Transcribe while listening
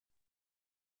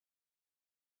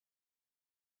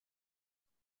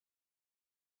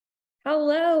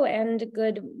Hello and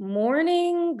good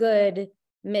morning, good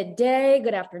midday,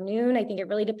 good afternoon. I think it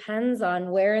really depends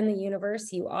on where in the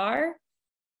universe you are.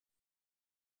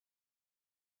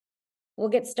 We'll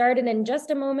get started in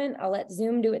just a moment. I'll let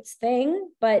Zoom do its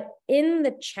thing, but in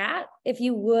the chat, if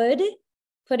you would,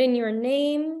 put in your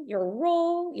name, your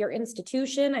role, your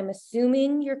institution. I'm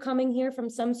assuming you're coming here from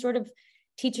some sort of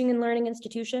teaching and learning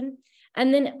institution.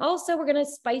 And then also we're going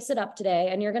to spice it up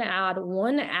today, and you're going to add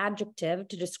one adjective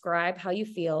to describe how you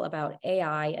feel about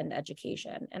AI and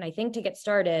education. And I think to get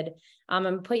started, I'm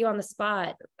going to put you on the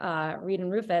spot, Reed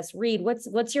and Rufus. Reed,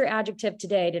 what's your adjective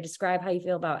today to describe how you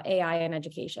feel about AI and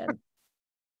education?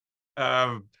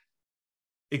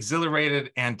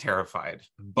 Exhilarated and terrified,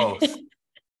 both.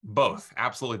 Both,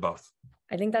 absolutely both.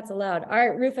 I think that's allowed. All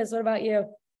right, Rufus, what about you?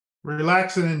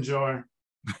 Relax and enjoy.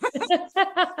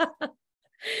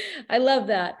 I love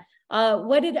that.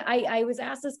 I was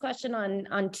asked this question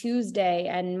on Tuesday,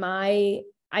 and I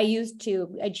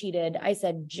cheated. I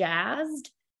said jazzed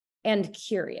and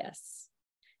curious,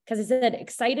 because I said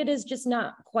excited is just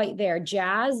not quite there.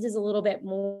 Jazzed is a little bit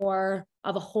more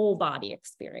of a whole body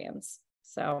experience.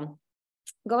 So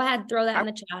go ahead, throw that in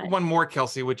the chat. One more,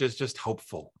 Kelsey, which is just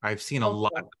hopeful. I've seen a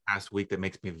lot the past week that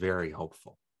makes me very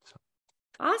hopeful. So.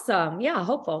 Awesome. Yeah,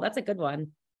 hopeful. That's a good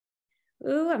one.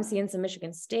 Ooh, I'm seeing some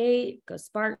Michigan State. Go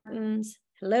Spartans.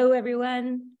 Hello,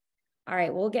 everyone. All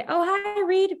right, we'll get, oh, hi,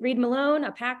 Reed. Reed Malone,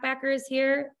 a Packbacker is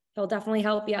here. He'll definitely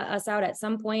help us out at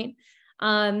some point.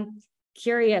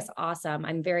 Curious, awesome.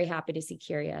 I'm very happy to see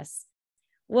Curious.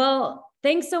 Well,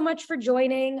 thanks so much for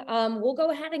joining. We'll go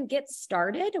ahead and get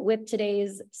started with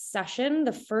today's session,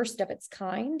 the first of its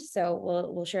kind. So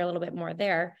we'll share a little bit more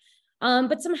there.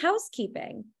 But some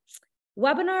housekeeping.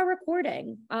 Webinar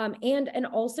recording and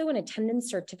also an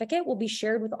attendance certificate will be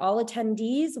shared with all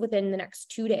attendees within the next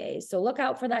 2 days. So look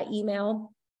out for that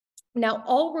email. Now,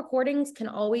 all recordings can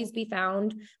always be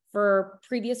found for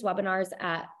previous webinars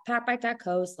at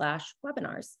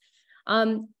packback.co/webinars.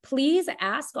 Please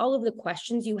ask all of the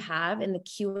questions you have in the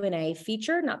Q&A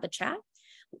feature, not the chat.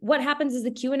 What happens is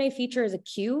the Q&A feature is a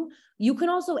queue. You can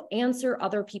also answer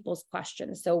other people's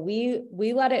questions. So we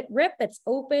let it rip, it's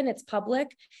open, it's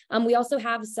public. We also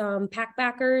have some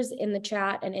Packbackers in the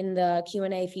chat and in the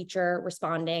Q&A feature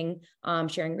responding,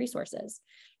 sharing resources.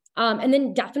 And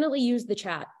then definitely use the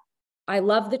chat. I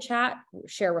love the chat,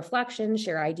 share reflections,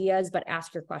 share ideas, but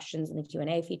ask your questions in the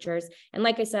Q&A features. And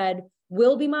like I said,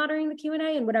 we'll be monitoring the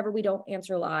Q&A, and whatever we don't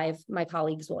answer live, my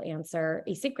colleagues will answer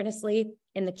asynchronously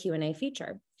in the Q&A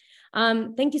feature.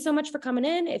 Thank you so much for coming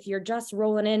in. If you're just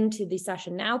rolling into the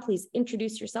session now, please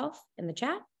introduce yourself in the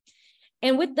chat.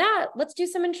 And with that, let's do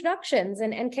some introductions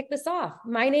and kick this off.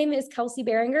 My name is Kelsey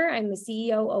Behringer. I'm the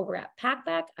CEO over at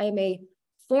Packback. I am a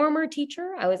former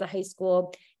teacher. I was a high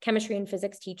school chemistry and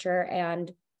physics teacher and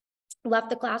left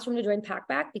the classroom to join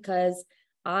Packback because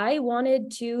I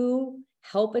wanted to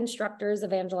help instructors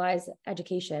evangelize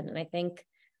education. And I think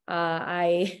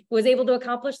I was able to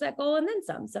accomplish that goal and then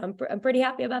some. So I'm pretty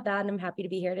happy about that. And I'm happy to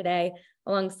be here today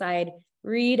alongside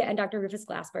Reed and Dr. Rufus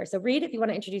Glasper. So Reed, if you want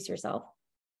to introduce yourself.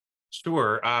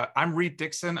 Sure. I'm Reed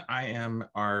Dickson. I am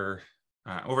over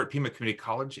at Pima Community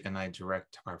College, and I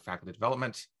direct our faculty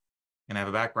development. And I have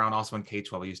a background also in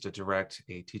K-12. I used to direct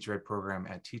a teacher ed program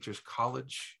at Teachers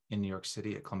College in New York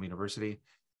City at Columbia University.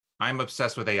 I'm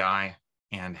obsessed with AI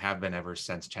and have been ever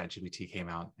since ChatGPT came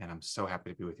out. And I'm so happy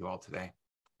to be with you all today.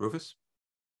 Rufus?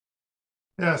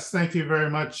 Yes, thank you very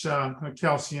much,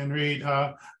 Kelsey and Reed.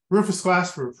 Rufus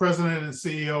Glasper, President and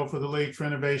CEO for the League for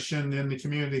Innovation in the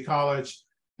Community College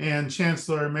and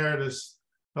Chancellor Emeritus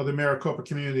of the Maricopa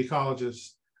Community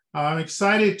Colleges. I'm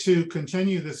excited to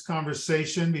continue this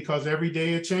conversation because every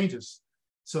day it changes.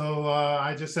 So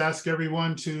I just ask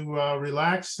everyone to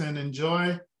relax and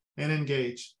enjoy and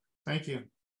engage. Thank you.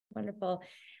 Wonderful.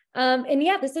 And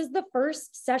yeah, this is the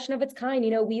first session of its kind.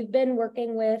 You know, we've been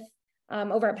working with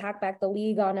over at Packback, the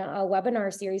League, on a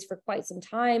webinar series for quite some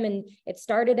time. And it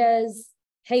started as,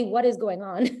 hey, what is going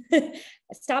on?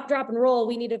 Stop, drop, and roll.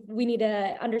 We need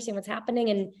to understand what's happening.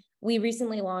 And we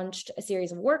recently launched a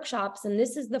series of workshops, and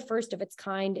this is the first of its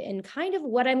kind in kind of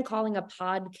what I'm calling a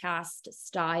podcast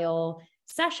style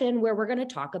session where we're going to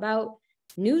talk about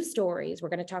news stories. We're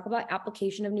going to talk about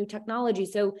application of new technology.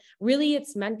 So really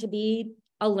it's meant to be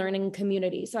a learning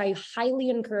community. So I highly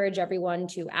encourage everyone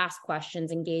to ask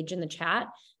questions, engage in the chat.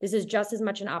 This is just as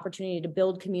much an opportunity to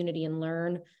build community and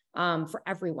learn for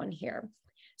everyone here.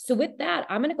 So with that,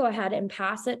 I'm going to go ahead and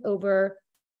pass it over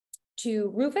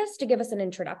to Rufus to give us an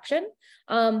introduction.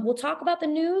 We'll talk about the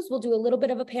news. We'll do a little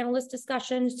bit of a panelist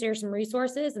discussion, share some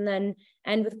resources, and then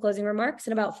end with closing remarks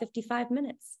in about 55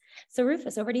 minutes. So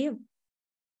Rufus, over to you.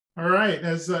 All right,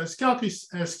 as Kelsey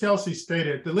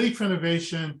stated, the League for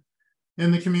Innovation in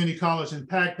the Community College and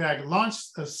Packback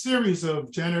launched a series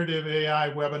of generative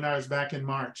AI webinars back in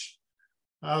March.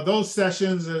 Those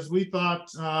sessions, as we thought,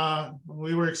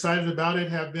 we were excited about it,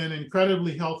 have been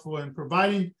incredibly helpful in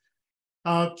providing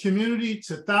community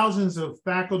to thousands of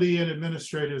faculty and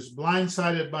administrators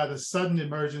blindsided by the sudden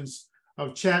emergence of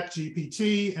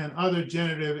ChatGPT and other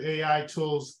generative AI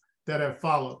tools that have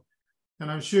followed. And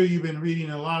I'm sure you've been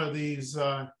reading a lot of these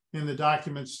in the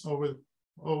documents over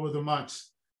the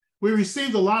months. We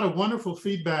received a lot of wonderful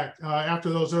feedback after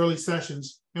those early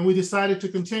sessions, and we decided to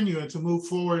continue and to move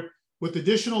forward with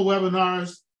additional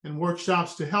webinars and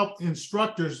workshops to help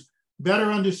instructors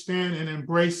better understand and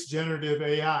embrace generative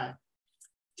AI.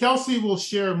 Kelsey will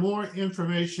share more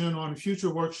information on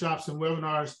future workshops and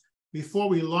webinars before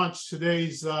we launch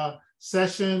today's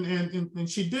session, and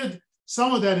she did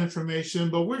some of that information,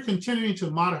 but we're continuing to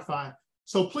modify.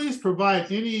 So please provide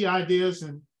any ideas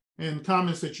and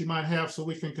comments that you might have so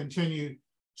we can continue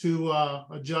to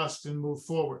adjust and move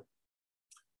forward.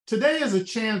 Today is a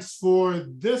chance for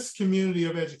this community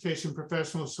of education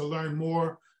professionals to learn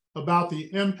more about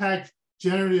the impact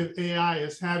generative AI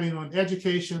is having on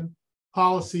education,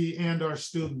 policy, and our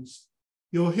students.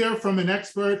 You'll hear from an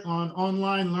expert on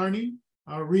online learning,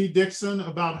 Reed Dickson,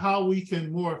 about how we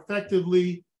can more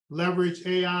effectively leverage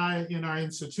AI in our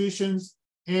institutions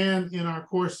and in our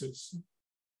courses.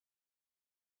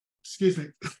 Excuse me.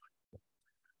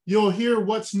 You'll hear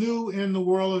what's new in the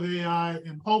world of AI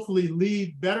and hopefully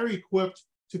leave better equipped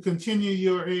to continue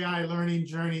your AI learning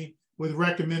journey with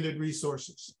recommended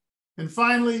resources. And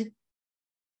finally,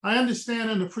 I understand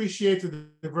and appreciate the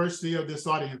diversity of this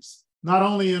audience, not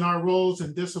only in our roles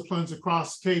and disciplines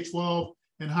across K-12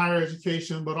 and higher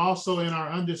education, but also in our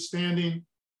understanding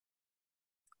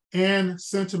and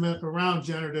sentiment around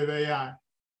generative AI.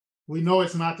 We know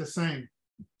it's not the same.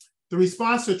 The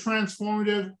response to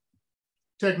transformative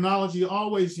technology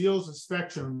always yields a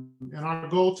spectrum, and our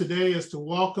goal today is to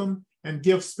welcome and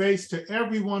give space to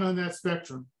everyone on that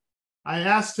spectrum. I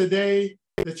ask today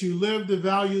that you live the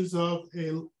values of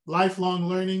a lifelong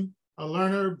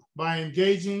learner by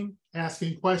engaging,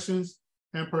 asking questions,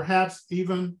 and perhaps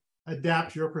even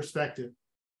adapt your perspective.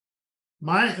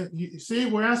 See,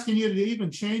 we're asking you to even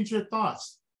change your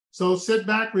thoughts. So sit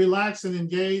back, relax, and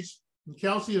engage. And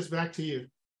Kelsey, it's back to you.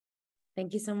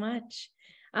 Thank you so much.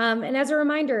 And as a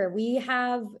reminder, we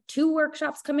have 2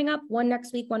 workshops coming up, one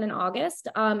next week, one in August.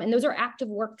 And those are active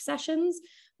work sessions.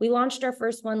 We launched our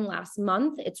first one last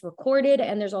month. It's recorded,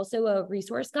 and there's also a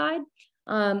resource guide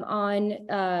on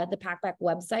the Packback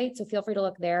website. So feel free to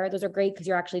look there. Those are great because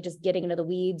you're actually just getting into the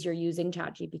weeds. You're using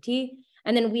ChatGPT.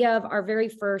 And then we have our very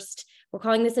first, we're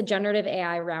calling this a Generative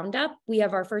AI Roundup. We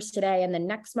have our first today, and then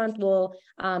next month we'll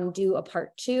do a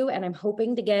part 2. And I'm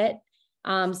hoping to get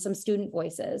some student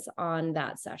voices on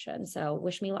that session. So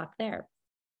wish me luck there.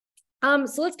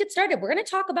 So let's get started. We're going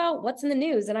to talk about what's in the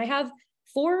news. And I have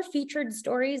 4 featured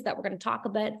stories that we're going to talk a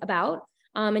bit about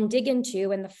and dig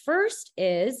into. And the first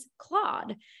is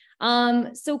Claude.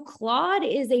 So Claude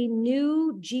is a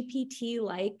new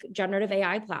GPT-like generative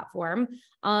AI platform.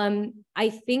 I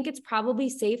think it's probably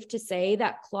safe to say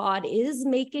that Claude is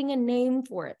making a name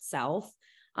for itself.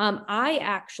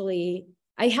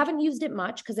 I haven't used it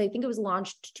much because I think it was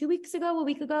launched 2 weeks ago, a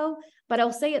week ago, but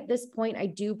I'll say at this point, I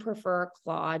do prefer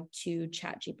Claude to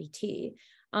ChatGPT.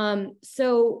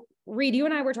 So Reed, you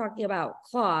and I were talking about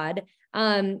Claude.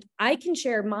 I can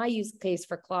share my use case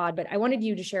for Claude, but I wanted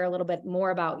you to share a little bit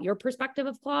more about your perspective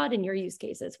of Claude and your use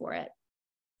cases for it.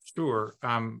 Sure.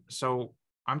 So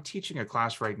I'm teaching a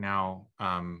class right now,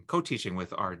 co-teaching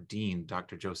with our dean,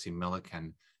 Dr. Josie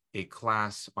Milliken, a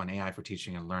class on AI for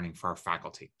teaching and learning for our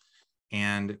faculty.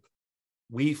 And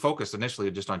we focused initially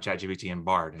just on ChatGPT and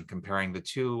Bard and comparing the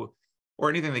two, or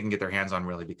anything they can get their hands on,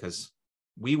 really, because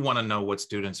we want to know what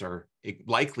students are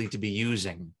likely to be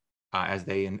using as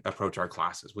they approach our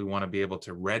classes. We want to be able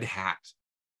to red hat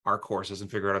our courses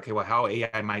and figure out, okay, well, how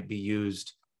AI might be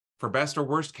used for best or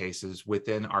worst cases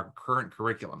within our current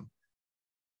curriculum.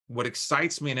 What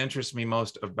excites me and interests me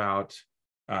most about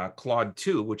Claude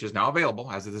 2, which is now available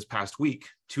as of this past week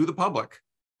to the public,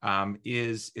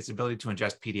 is its ability to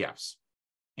ingest PDFs.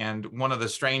 And one of the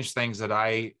strange things that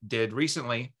I did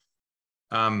recently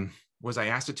was I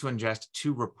asked it to ingest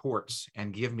 2 reports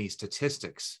and give me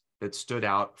statistics that stood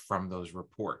out from those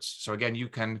reports. So again, you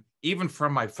can, even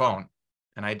from my phone,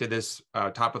 and I did this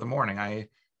top of the morning, I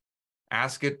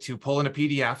asked it to pull in a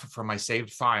PDF from my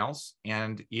saved files,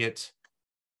 and it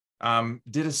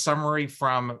did a summary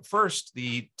from first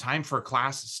the Time for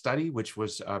Class study, which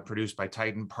was produced by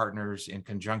Titan Partners in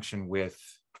conjunction with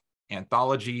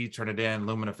Anthology, Turnitin,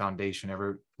 Lumina Foundation,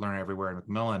 Learn Everywhere, and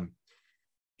Macmillan.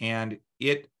 And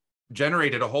it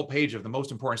generated a whole page of the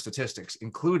most important statistics,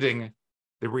 including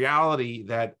the reality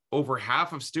that over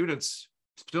half of students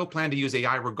still plan to use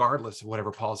AI regardless of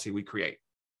whatever policy we create.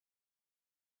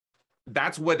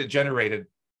 That's what it generated.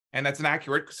 And that's an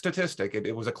accurate statistic.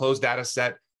 It was a closed data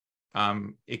set.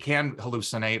 It can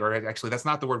hallucinate, or actually, that's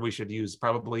not the word we should use.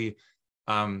 Probably,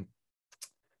 I'm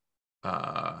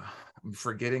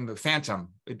forgetting the phantom.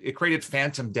 It created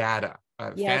phantom data.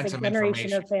 Yeah, phantom the generation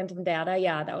information of phantom data.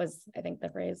 Yeah, that was, I think, the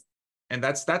phrase. And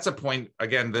that's a point,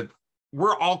 again, that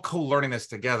we're all co-learning this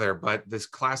together, but this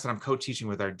class that I'm co-teaching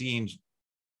with our dean,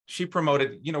 she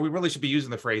promoted, we really should be using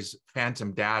the phrase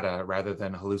phantom data rather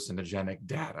than hallucinogenic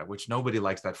data, which nobody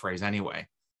likes that phrase anyway.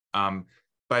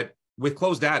 But with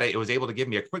closed data, it was able to give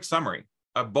me a quick summary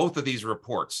of both of these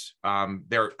reports.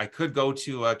 I could go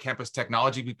to a campus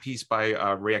technology piece by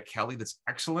Rhea Kelly that's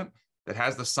excellent, that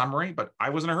has the summary, but I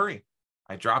was in a hurry.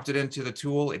 I dropped it into the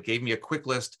tool. It gave me a quick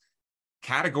list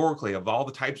categorically of all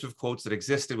the types of quotes that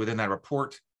existed within that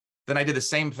report. Then I did the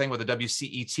same thing with a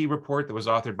WCET report that was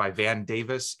authored by Van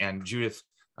Davis and Judith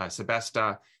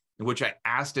Sebesta, in which I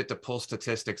asked it to pull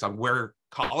statistics on where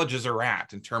colleges are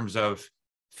at in terms of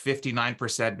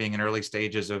 59% being in early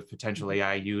stages of potential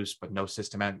AI use, but no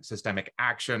systemic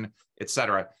action, et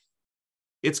cetera.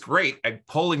 It's great at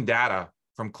pulling data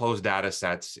from closed data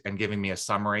sets and giving me a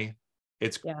summary.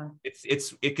 It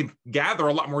can gather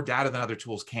a lot more data than other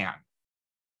tools can.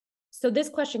 So this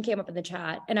question came up in the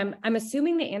chat, and I'm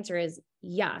assuming the answer is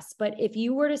yes. But if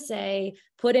you were to say,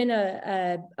 put in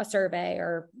a survey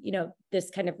or this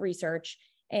kind of research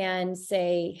and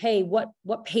say, hey, what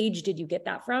page did you get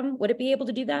that from? Would it be able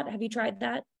to do that? Have you tried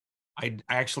that? I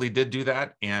actually did do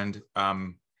that, and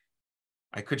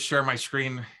I could share my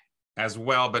screen as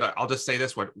well. But I'll just say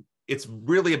this one: it's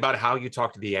really about how you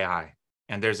talk to the AI.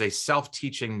 And there's a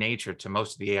self-teaching nature to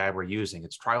most of the AI we're using.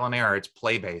 It's trial and error. It's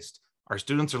play-based. Our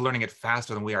students are learning it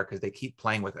faster than we are because they keep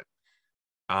playing with it.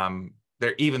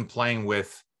 They're even playing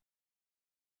with,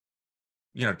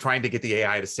 trying to get the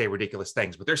AI to say ridiculous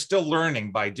things, but they're still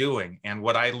learning by doing. And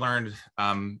what I learned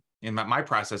in my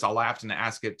process, I'll often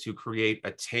ask it to create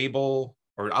a table,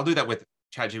 or I'll do that with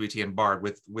ChatGPT and Bard.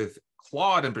 With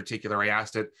Claude in particular, I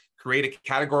asked it, create a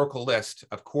categorical list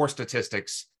of core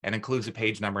statistics and includes a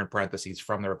page number in parentheses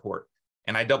from the report.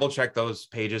 And I double checked those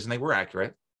pages and they were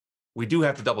accurate. We do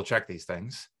have to double check these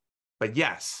things, but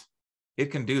yes, it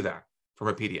can do that from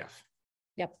a PDF.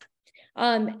 Yep.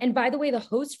 And by the way, the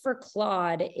host for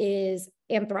Claude is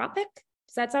Anthropic.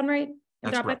 Does that sound right?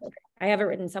 Anthropic? I have it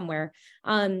written somewhere.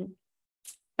 And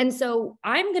so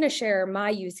I'm going to share my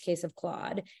use case of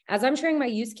Claude. As I'm sharing my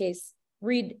use case,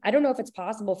 Reed, I don't know if it's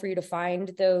possible for you to find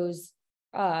those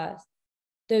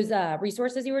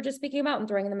resources you were just speaking about and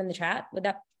throwing them in the chat. Would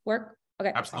that work?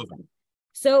 Okay. Absolutely. Awesome.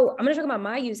 So I'm going to talk about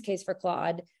my use case for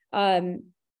Claude.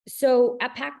 So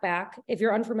at Packback, if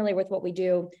you're unfamiliar with what we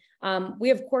do, we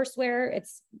have courseware.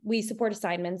 We support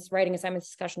assignments, writing assignments,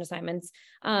 discussion assignments,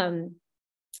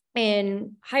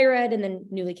 in higher ed and then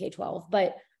newly K-12.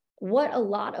 But what a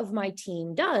lot of my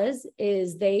team does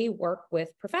is they work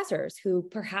with professors who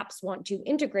perhaps want to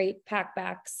integrate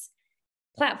Packback's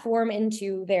platform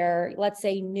into their, let's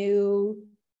say, new,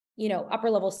 upper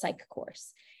level psych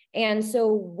course. And so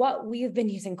what we've been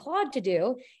using Claude to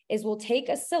do is we'll take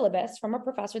a syllabus from a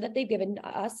professor that they've given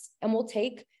us, and we'll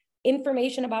take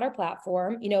information about our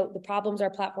platform, the problems our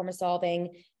platform is solving,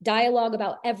 dialogue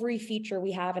about every feature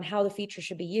we have and how the feature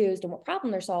should be used and what problem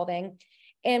they're solving.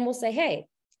 And we'll say, hey,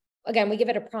 again, we give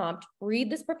it a prompt, read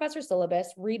this professor's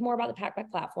syllabus, read more about the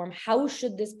Packback platform. How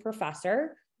should this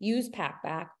professor use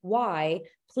Packback? Why?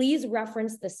 Please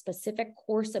reference the specific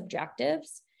course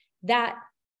objectives that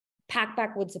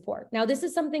Packback would support. Now, this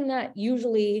is something that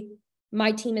usually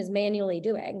my team is manually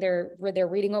doing. They're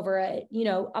reading over a,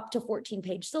 up to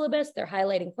 14-page syllabus. They're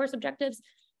highlighting course objectives,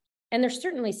 and they're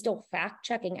certainly still fact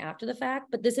checking after the fact,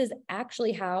 but this is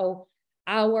actually how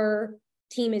our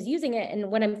team is using it.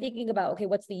 And when I'm thinking about, okay,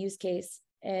 what's the use case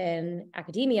in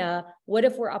academia? What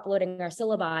if we're uploading our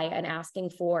syllabi and asking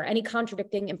for any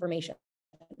contradicting information?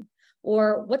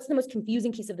 Or what's the most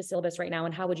confusing piece of the syllabus right now,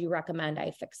 and how would you recommend I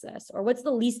fix this? Or what's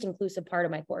the least inclusive part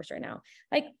of my course right now?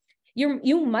 Like,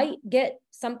 you might get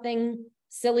something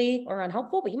silly or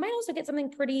unhelpful, but you might also get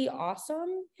something pretty awesome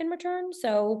in return.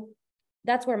 So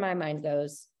that's where my mind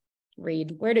goes.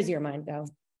 Reed, where does your mind go?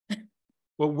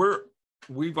 Well,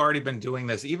 we've already been doing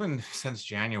this even since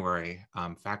January.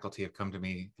 Faculty have come to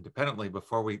me independently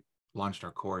before we launched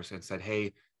our course and said,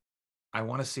 hey, I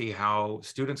want to see how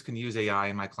students can use AI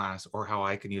in my class, or how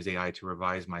I can use AI to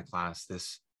revise my class.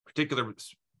 This particular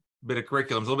bit of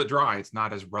curriculum is a little bit dry. It's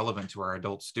not as relevant to our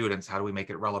adult students. How do we make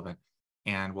it relevant?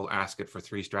 And we'll ask it for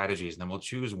 3 strategies, and then we'll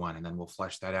choose one, and then we'll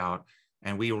flesh that out.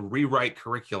 And we will rewrite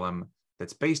curriculum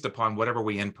that's based upon whatever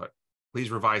we input. Please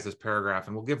revise this paragraph,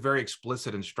 and we'll give very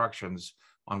explicit instructions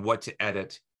on what to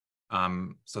edit,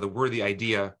 so that we're the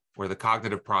idea, we're the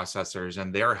cognitive processors,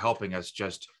 and they're helping us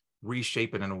just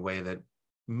reshape it in a way that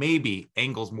maybe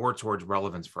angles more towards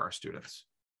relevance for our students.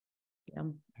 Yeah.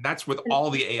 And that's with all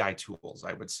the AI tools,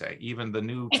 I would say. Even the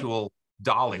new tool,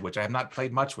 Dolly, which I have not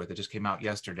played much with. It just came out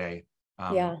yesterday.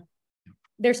 Yeah.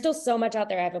 There's still so much out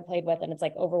there I haven't played with, and it's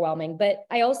like overwhelming, but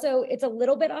I also, it's a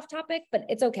little bit off topic, but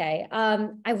it's okay.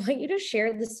 I want you to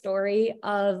share the story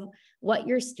of what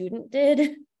your student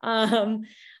did. Well,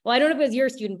 I don't know if it was your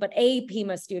student, but a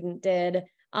Pima student did.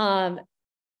 Yeah,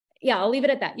 I'll leave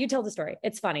it at that. You tell the story.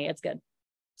 It's funny. It's good.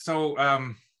 So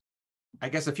I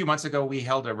guess a few months ago, we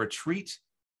held a retreat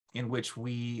in which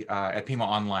we, at Pima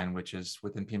Online, which is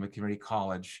within Pima Community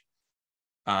College,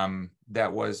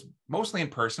 that was mostly in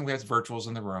person. We had virtuals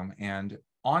in the room, and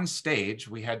on stage,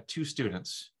 we had 2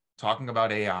 students talking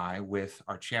about AI with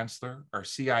our chancellor, our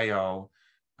CIO,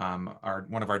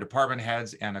 one of our department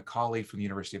heads, and a colleague from the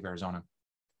University of Arizona.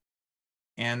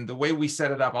 And the way we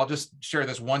set it up, I'll just share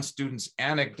this one student's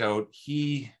anecdote.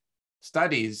 He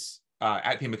studies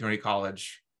at Pima Community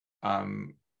College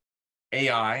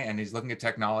AI, and he's looking at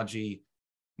technology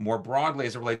more broadly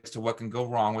as it relates to what can go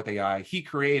wrong with AI. He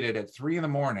created at 3 in the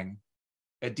morning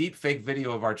a deep fake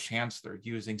video of our chancellor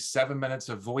using 7 minutes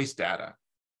of voice data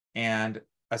and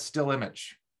a still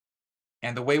image.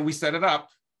 And the way we set it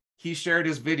up, he shared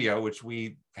his video, which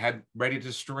we had ready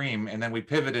to stream, and then we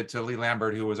pivoted to Lee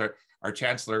Lambert, who was our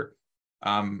chancellor,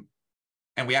 and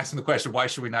we asked him the question, why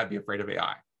should we not be afraid of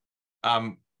AI?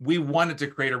 We wanted to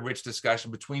create a rich discussion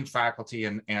between faculty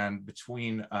and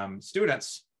between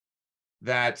students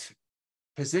that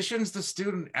positions the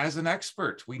student as an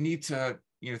expert. We need to,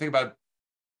 think about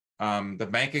the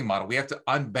banking model. We have to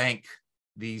unbank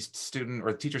the student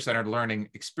or teacher-centered learning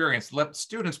experience. Let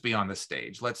students be on the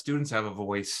stage. Let students have a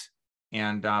voice.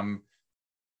 And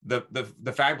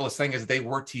the fabulous thing is they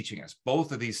were teaching us.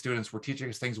 Both of these students were teaching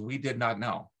us things we did not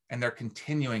know, and they're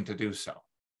continuing to do so.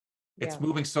 It's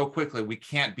moving so quickly. We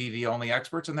can't be the only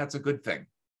experts, and that's a good thing.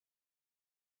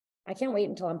 I can't wait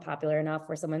until I'm popular enough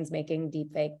where someone's making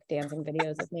deep fake dancing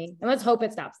videos of me. And let's hope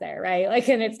it stops there, right? Like,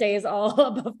 and it stays all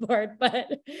above board.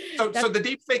 But so the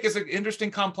deep fake is an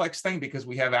interesting, complex thing, because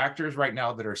we have actors right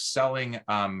now that are selling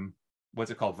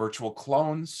what's it called? Virtual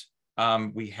clones.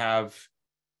 We have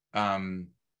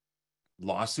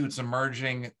lawsuits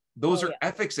emerging. Those are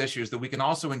ethics issues that we can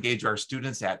also engage our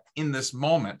students at in this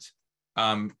moment.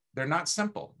 They're not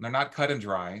simple. They're not cut and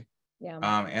dry.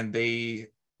 Yeah. And they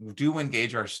do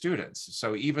engage our students.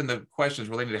 So even the questions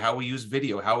related to how we use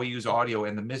video, how we use audio,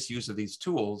 and the misuse of these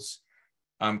tools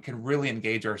can really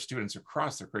engage our students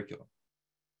across their curriculum.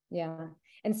 Yeah.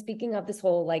 And speaking of this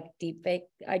whole like deep fake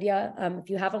idea, if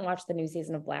you haven't watched the new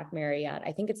season of Black Mirror yet,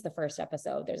 I think it's the first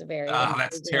episode. There's a very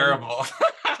that's terrible.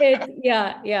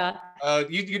 Yeah.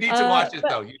 You need to watch it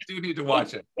though. You do need to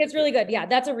watch it. It's really good. Yeah,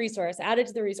 that's a resource. Add it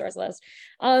to the resource list.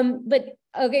 But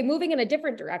okay, moving in a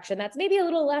different direction. That's maybe a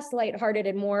little less lighthearted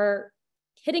and more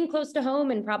hitting close to home,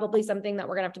 and probably something that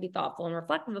we're gonna have to be thoughtful and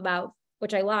reflective about.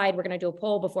 Which I lied. We're gonna do a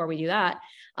poll before we do that.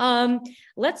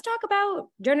 Let's talk about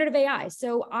generative AI.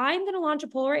 So I'm gonna launch a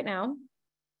poll right now.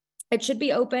 It should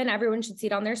be open. Everyone should see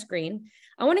it on their screen.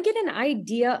 I want to get an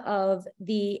idea of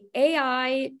the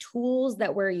AI tools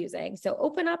that we're using. So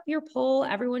open up your poll.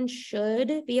 Everyone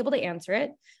should be able to answer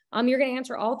it. You're going to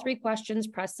answer all 3 questions,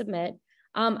 press submit.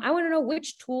 I want to know,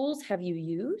 which tools have you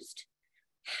used?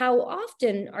 How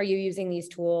often are you using these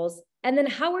tools? And then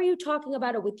how are you talking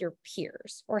about it with your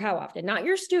peers? Or how often? Not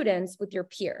your students, with your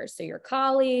peers. So your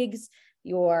colleagues,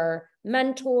 your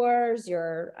mentors,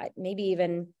 your maybe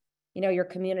even your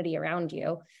community around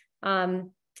you.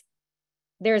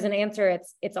 There's an answer.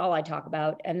 It's all I talk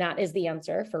about. And that is the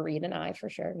answer for Reed and I, for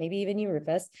sure. Maybe even you,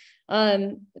 Rufus.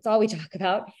 It's all we talk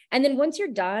about. And then once you're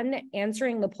done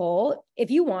answering the poll,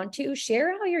 if you want to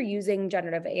share how you're using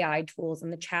generative AI tools in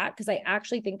the chat, because I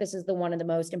actually think this is one of the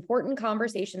most important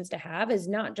conversations to have, is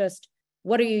not just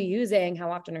what are you using,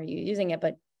 how often are you using it,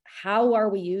 but how are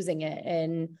we using it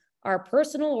in our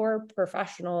personal or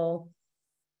professional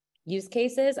use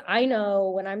cases. I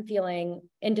know when I'm feeling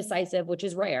indecisive, which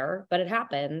is rare, but it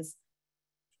happens.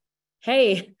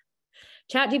 Hey,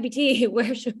 ChatGPT,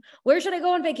 where should I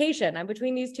go on vacation? I'm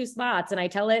between these 2 spots, and I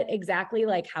tell it exactly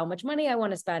like how much money I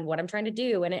want to spend, what I'm trying to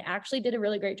do. And it actually did a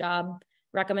really great job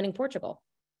recommending Portugal.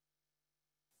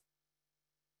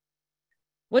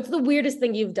 What's the weirdest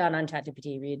thing you've done on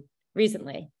ChatGPT, Reed,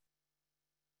 recently?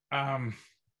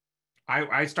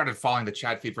 I started following the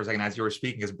chat feed for a second as you were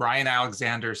speaking, as Brian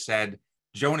Alexander said,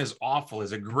 Joan is Awful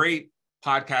is a great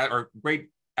podcast or great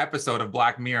episode of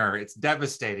Black Mirror. It's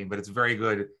devastating, but it's very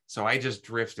good. So I just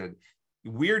drifted.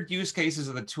 Weird use cases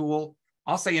of the tool.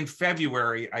 I'll say in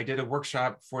February, I did a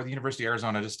workshop for the University of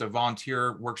Arizona, just a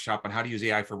volunteer workshop on how to use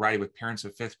AI for writing with parents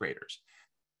of fifth graders.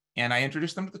 And I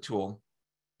introduced them to the tool.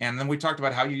 And then we talked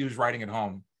about how you use writing at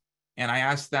home. And I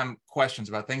asked them questions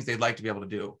about things they'd like to be able to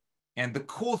do. And the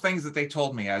cool things that they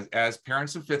told me as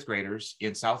parents of fifth graders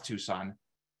in South Tucson,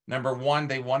 number one,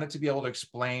 they wanted to be able to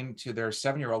explain to their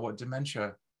 7-year-old what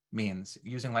dementia means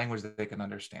using language that they can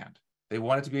understand. They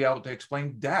wanted to be able to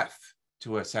explain death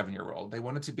to a 7-year-old. They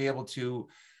wanted to be able to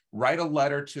write a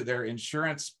letter to their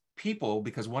insurance people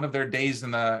because one of their days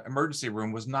in the emergency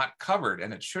room was not covered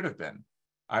and it should have been.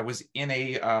 I was in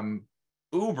a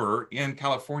Uber in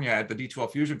California at the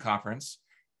D12 Fusion conference,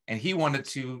 and he wanted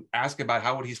to ask about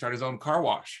how would he start his own car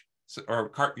wash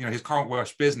his car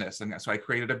wash business. And so I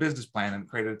created a business plan and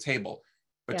created a table.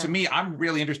 But to me, I'm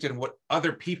really interested in what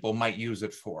other people might use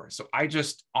it for. So I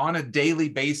just, on a daily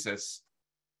basis,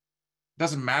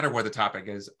 doesn't matter what the topic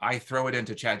is, I throw it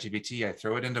into ChatGPT, I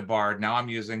throw it into Bard. Now I'm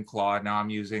using Claude, now I'm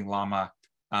using Llama.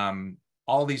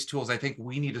 All these tools I think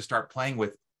we need to start playing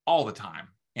with all the time.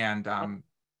 And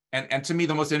to me,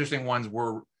 the most interesting ones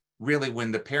were really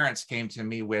when the parents came to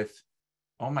me with,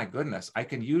 oh my goodness, I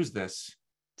can use this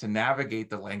to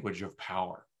navigate the language of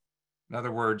power. In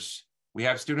other words, we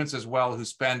have students as well who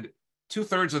spend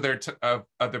 2/3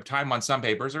 of their time on some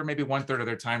papers, or maybe 1/3 of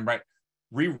their time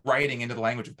rewriting into the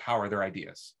language of power their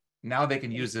ideas. Now they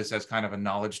can use this as kind of a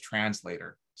knowledge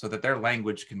translator so that their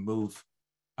language can move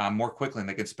more quickly and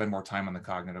they can spend more time on the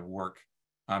cognitive work.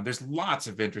 There's lots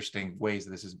of interesting ways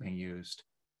that this is being used.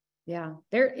 Yeah,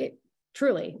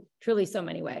 truly so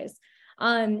many ways.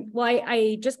 Well,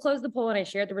 I just closed the poll and I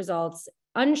shared the results.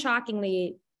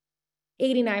 Unshockingly,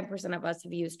 89% of us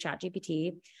have used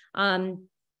ChatGPT.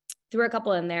 Threw a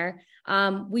couple in there.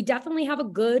 We definitely have a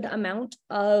good amount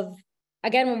of,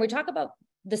 again, when we talk about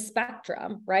the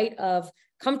spectrum, right, of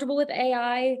comfortable with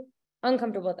AI,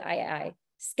 uncomfortable with AI,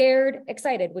 scared,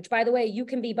 excited, which by the way, you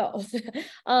can be both.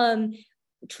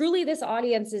 Truly, this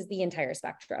audience is the entire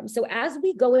spectrum. So as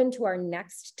we go into our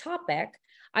next topic,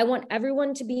 I want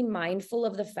everyone to be mindful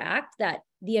of the fact that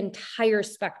the entire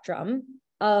spectrum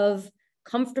of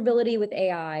comfortability with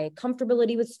AI,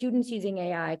 comfortability with students using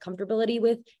AI, comfortability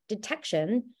with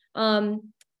detection, the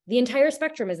entire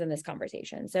spectrum is in this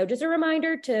conversation. So just a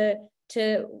reminder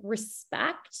to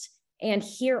respect and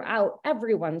hear out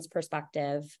everyone's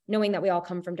perspective, knowing that we all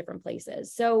come from different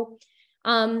places. So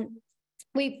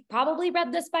we've probably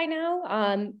read this by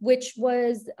now, which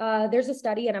was, there's a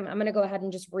study, and I'm going to go ahead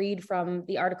and just read from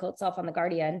the article itself on The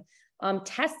Guardian.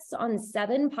 Tests on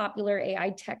 7 popular AI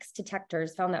text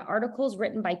detectors found that articles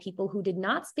written by people who did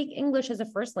not speak English as a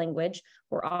first language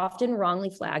were often wrongly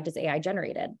flagged as AI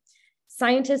generated.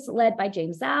 Scientists led by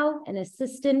James Zhao, an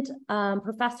assistant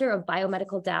professor of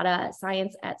biomedical data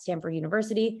science at Stanford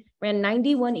University, ran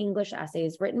 91 English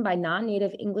essays written by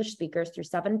non-native English speakers through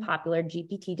 7 popular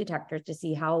GPT detectors to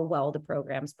see how well the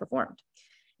programs performed.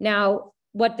 Now,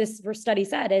 what this study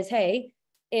said is, hey,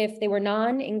 if they were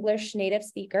non-English native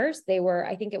speakers, they were,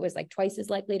 I think it was like twice as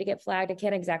likely to get flagged. I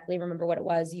can't exactly remember what it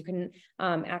was. You can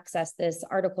access this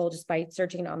article just by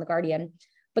searching it on The Guardian,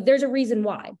 but there's a reason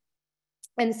why.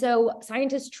 And so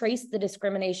scientists trace the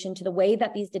discrimination to the way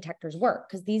that these detectors work,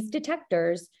 because these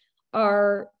detectors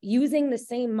are using the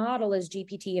same model as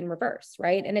GPT in reverse,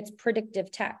 right? And it's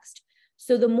predictive text.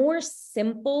 So the more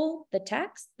simple the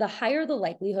text, the higher the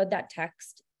likelihood that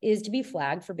text is to be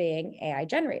flagged for being AI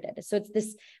generated. So it's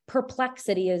this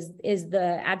perplexity is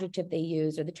the adjective they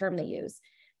use or the term they use.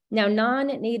 Now,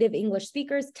 non-native English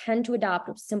speakers tend to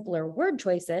adopt simpler word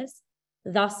choices,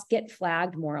 thus get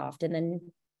flagged more often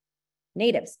than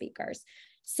native speakers.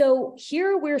 So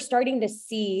here we're starting to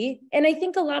see, and I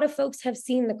think a lot of folks have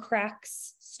seen the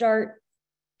cracks start,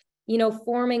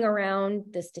 forming around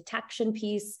this detection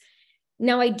piece.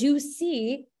 Now I do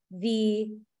see the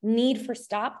need for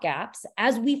stopgaps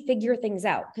as we figure things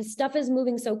out, because stuff is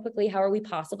moving so quickly. How are we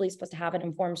possibly supposed to have an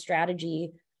informed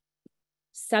strategy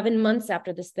 7 months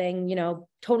after this thing,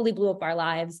 totally blew up our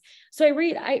lives? So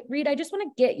I just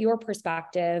want to get your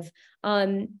perspective,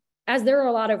 as there are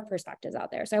a lot of perspectives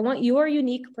out there. So I want your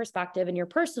unique perspective and your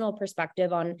personal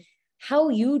perspective on how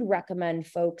you'd recommend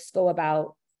folks go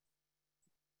about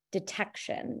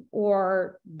detection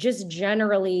or just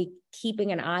generally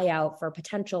keeping an eye out for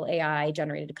potential AI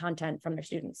generated content from their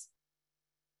students.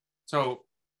 So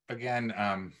again,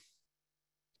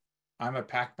 I'm a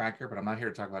Packbacker, but I'm not here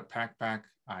to talk about Packback.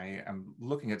 I am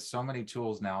looking at so many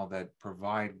tools now that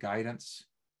provide guidance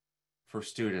for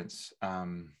students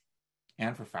and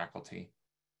for faculty.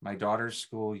 My daughter's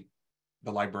school,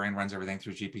 the librarian runs everything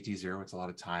through GPT-0. It's a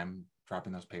lot of time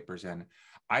dropping those papers in.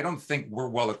 I don't think we're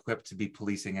well equipped to be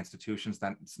policing institutions.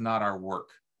 That's not our work.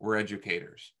 We're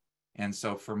educators. And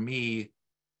so for me,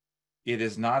 it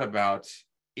is not about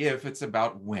if, it's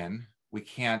about when. We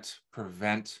can't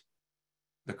prevent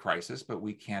the crisis, but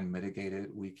we can mitigate it.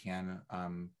 We can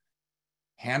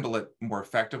handle it more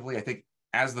effectively. I think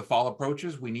as the fall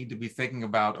approaches, we need to be thinking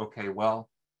about, okay, well,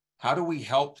 how do we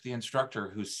help the instructor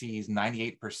who sees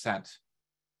 98%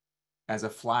 as a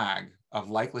flag of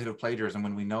likelihood of plagiarism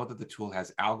when we know that the tool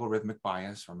has algorithmic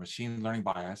bias or machine learning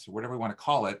bias or whatever we want to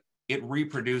call it? It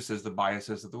reproduces the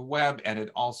biases of the web, and it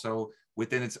also,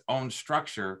 within its own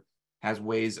structure, has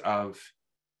ways of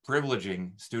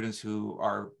privileging students who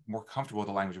are more comfortable with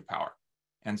the language of power.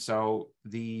 And so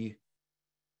it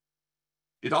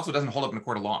also doesn't hold up in a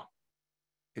court of law.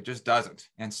 It just doesn't.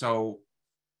 And so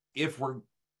if we're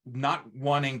not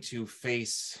wanting to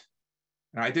face,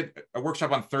 and I did a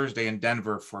workshop on Thursday in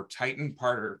Denver for Titan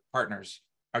partners,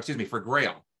 for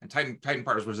Grail, and Titan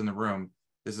Partners was in the room.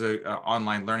 This is an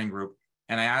online learning group.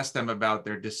 And I asked them about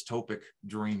their dystopic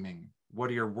dreaming. What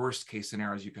are your worst case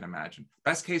scenarios you can imagine?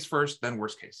 Best case first, then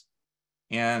worst case.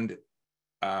 And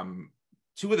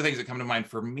two of the things that come to mind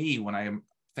for me when I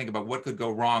think about what could go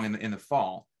wrong in the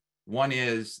fall, one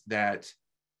is that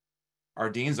our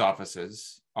dean's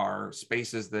offices, our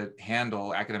spaces that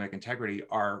handle academic integrity,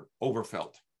 are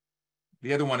overfilled.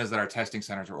 The other one is that our testing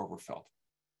centers are overfilled.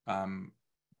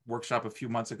 Workshop a few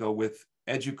months ago with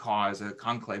EduCause, a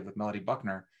conclave with Melody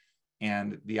Buckner,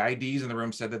 and the IDs in the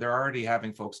room said that they're already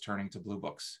having folks turning to Blue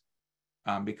Books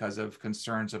because of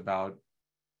concerns about,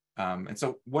 and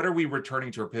so what are we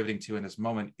returning to or pivoting to in this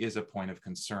moment is a point of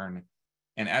concern.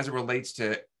 And as it relates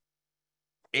to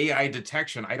AI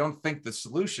detection, I don't think the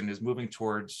solution is moving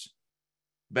towards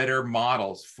better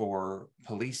models for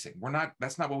policing.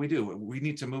 That's not what we do. We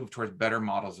need to move towards better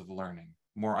models of learning,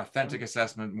 more authentic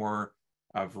assessment, more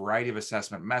a variety of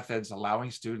assessment methods, allowing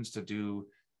students to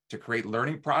create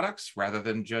learning products rather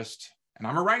than just, and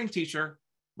I'm a writing teacher,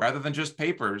 rather than just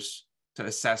papers to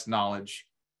assess knowledge.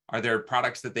 Are there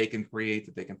products that they can create,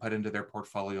 that they can put into their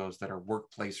portfolios that are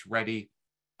workplace ready,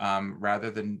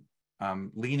 rather than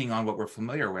leaning on what we're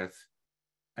familiar with?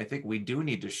 I think we do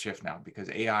need to shift now, because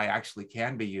AI actually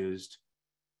can be used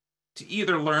to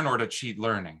either learn or to cheat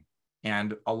learning.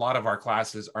 And a lot of our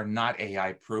classes are not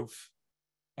AI proof.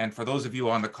 And for those of you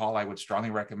on the call, I would strongly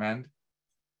recommend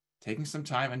taking some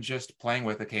time and just playing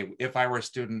with, okay, if I were a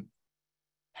student,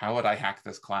 how would I hack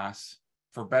this class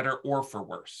for better or for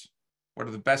worse? What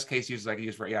are the best case uses I could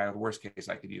use for AI or the worst case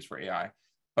I could use for AI?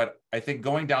 But I think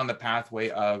going down the pathway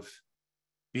of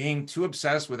being too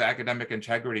obsessed with academic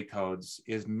integrity codes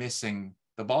is missing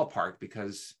the ballpark,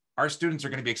 because our students are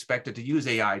going to be expected to use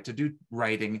AI to do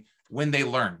writing when they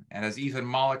learn. And as Ethan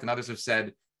Mollick and others have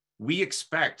said, we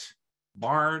expect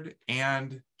Bard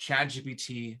and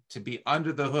ChatGPT to be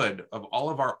under the hood of all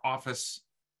of our Office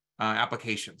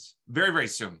applications very, very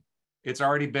soon. It's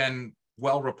already been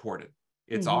well reported.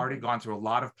 It's already gone through a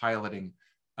lot of piloting.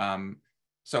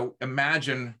 So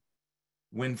imagine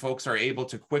when folks are able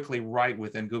to quickly write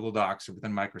within Google Docs or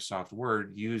within Microsoft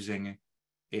Word using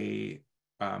a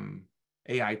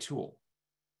AI tool.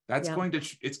 That's going to,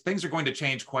 things are going to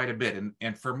change quite a bit.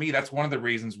 And for me, that's one of the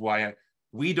reasons why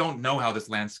we don't know how this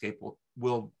landscape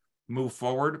will move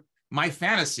forward. My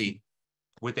fantasy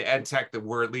with the ed tech that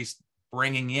we're at least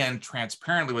bringing in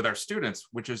transparently with our students,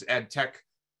 which is ed tech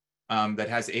that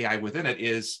has AI within it,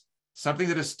 is something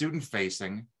that is student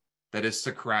facing, that is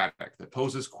Socratic, that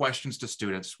poses questions to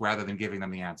students rather than giving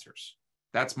them the answers.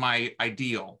 That's my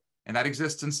ideal. And that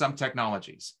exists in some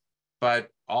technologies. But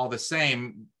all the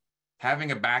same,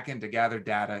 having a backend to gather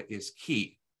data is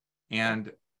key.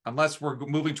 And unless we're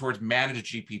moving towards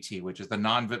managed GPT, which is the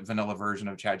non-vanilla version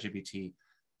of ChatGPT,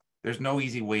 there's no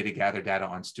easy way to gather data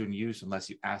on student use unless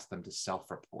you ask them to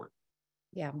self-report.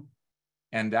 Yeah.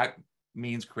 And that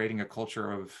means creating a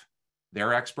culture of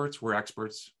they're experts,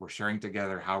 we're sharing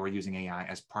together how we're using AI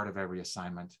as part of every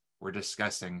assignment. We're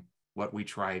discussing what we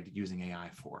tried using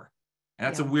AI for. And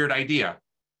that's a weird idea,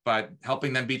 but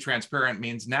helping them be transparent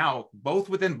means now, both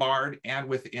within Bard and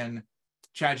within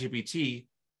ChatGPT,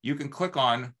 you can click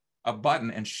on a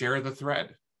button and share the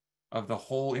thread of the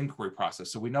whole inquiry process.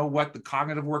 So we know what the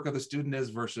cognitive work of the student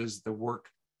is versus the work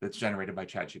that's generated by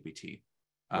ChatGPT.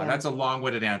 That's a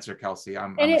long-winded answer, Kelsey. I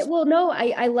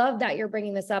love that you're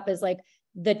bringing this up, is like,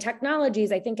 the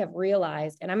technologies, I think, have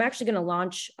realized, and I'm actually going to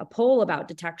launch a poll about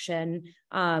detection,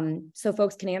 so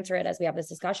folks can answer it as we have this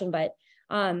discussion. But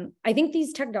I think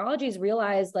these technologies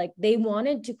realized like they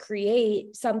wanted to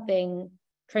create something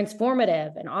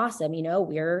transformative and awesome. You know,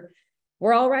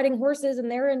 we're all riding horses and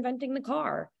they're inventing the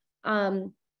car.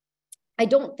 I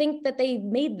don't think that they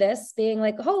made this being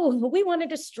like, oh, we want to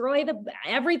destroy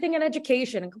everything in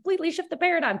education and completely shift the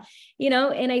paradigm, you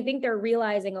know? And I think they're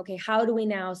realizing, okay, how do we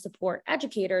now support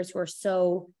educators who are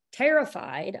so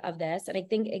terrified of this? And I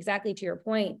think exactly to your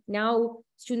point, now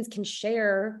students can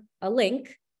share a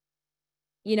link,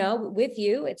 you know, with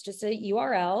you. It's just a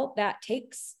URL that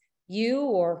takes you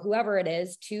or whoever it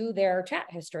is to their chat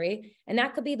history. And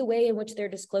that could be the way in which they're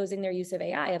disclosing their use of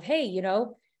AI of, hey, you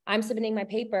know, I'm submitting my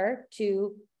paper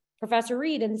to Professor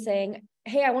Reed and saying,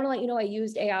 hey, I want to let you know I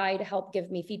used AI to help give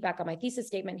me feedback on my thesis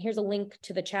statement. Here's a link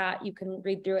to the chat. You can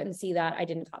read through it and see that I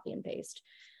didn't copy and paste.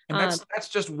 And that's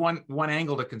just one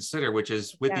angle to consider, which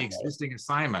is with the existing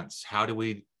assignments, how do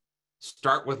we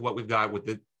start with what we've got with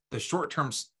the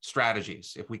short-term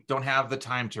strategies? If we don't have the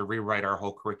time to rewrite our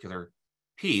whole curricular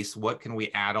piece, what can we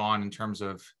add on in terms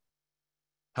of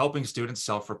helping students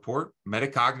self-report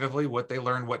metacognitively what they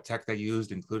learned, what tech they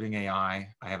used, including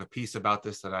AI. I have a piece about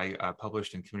this that I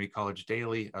published in Community College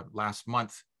Daily last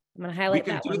month. I'm going to highlight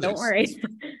that one, don't worry.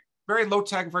 Very low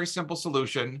tech, very simple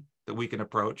solution that we can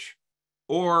approach.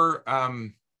 Or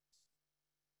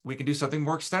we can do something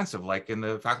more extensive, like in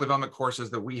the faculty development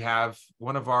courses that we have,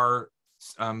 one of our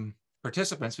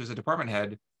participants, who's a department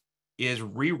head, is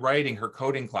rewriting her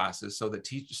coding classes so that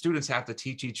students have to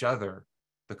teach each other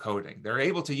the coding. They're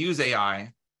able to use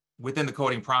AI within the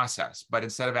coding process, but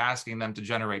instead of asking them to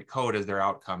generate code as their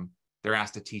outcome, they're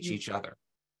asked to teach each other.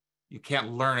 You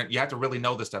can't learn it. You have to really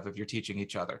know this stuff if you're teaching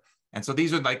each other. And so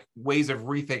these are like ways of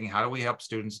rethinking, how do we help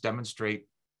students demonstrate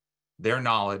their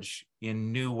knowledge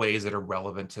in new ways that are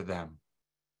relevant to them,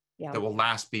 that will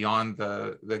last beyond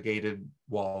the gated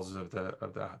walls of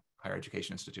the higher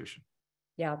education institution.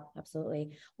 Yeah,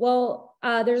 absolutely. Well,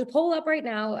 there's a poll up right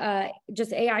now,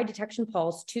 just AI detection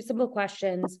pulse, 2 simple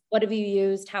questions. What have you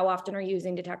used? How often are you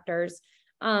using detectors?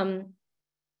 I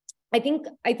think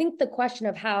the question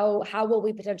of how will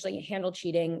we potentially handle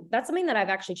cheating, that's something that I've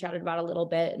actually chatted about a little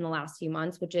bit in the last few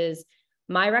months, which is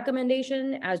my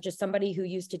recommendation as just somebody who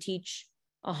used to teach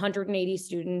 180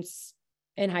 students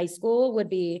in high school would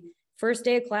be first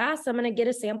day of class, I'm going to get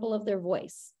a sample of their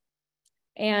voice.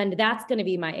 And that's going to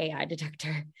be my AI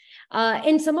detector.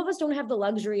 And some of us don't have the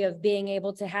luxury of being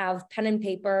able to have pen and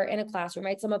paper in a classroom,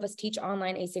 right? Some of us teach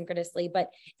online asynchronously, but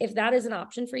if that is an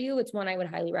option for you, it's one I would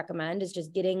highly recommend, is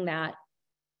just getting that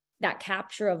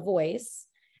capture of voice.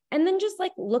 And then just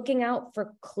like looking out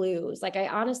for clues. Like, I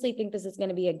honestly think this is going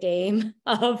to be a game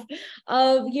of,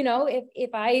 you know, if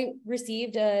I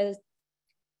received a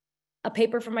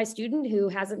paper from my student who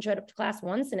hasn't showed up to class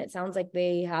once, and it sounds like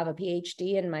they have a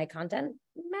PhD in my content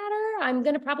matter, I'm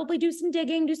going to probably do some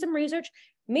digging, do some research.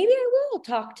 Maybe I will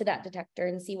talk to that detector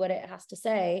and see what it has to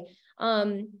say.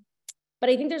 But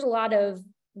I think there's a lot of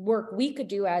work we could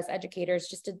do as educators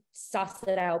just to suss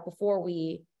it out before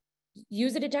we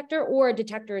use a detector, or a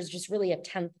detector is just really a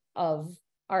 10th of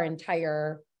our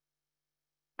entire,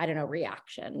 I don't know,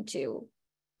 reaction to.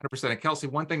 100%. And Kelsey,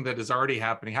 one thing that is already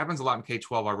happening, happens a lot in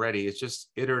K-12 already, is just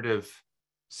iterative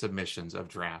submissions of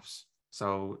drafts.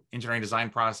 So engineering design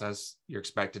process, you're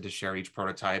expected to share each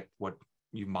prototype, what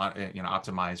you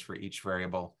optimize for each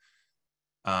variable,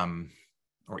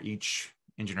 or each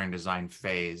engineering design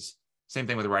phase. Same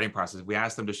thing with the writing process. We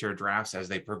ask them to share drafts as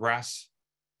they progress.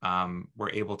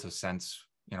 We're able to sense,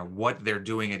 what they're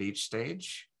doing at each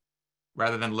stage,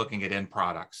 rather than looking at end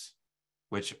products,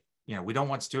 which, we don't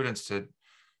want students to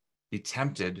be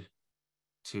tempted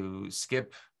to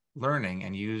skip learning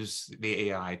and use the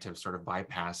AI to sort of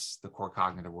bypass the core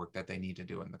cognitive work that they need to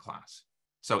do in the class.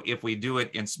 So if we do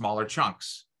it in smaller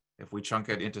chunks, if we chunk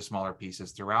it into smaller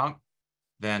pieces throughout,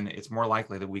 then it's more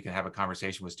likely that we can have a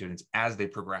conversation with students as they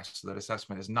progress, so that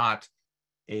assessment is not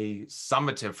a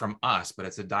summative from us, but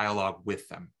it's a dialogue with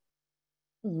them.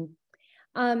 Mm-hmm.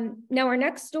 Now our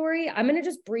next story, I'm going to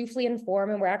just briefly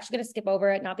inform, and we're actually going to skip over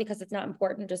it, not because it's not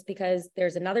important, just because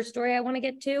there's another story I want to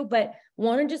get to, but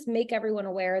want to just make everyone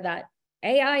aware that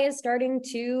AI is starting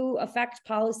to affect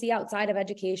policy outside of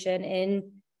education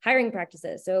in hiring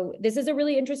practices. So this is a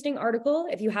really interesting article.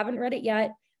 If you haven't read it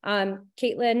yet,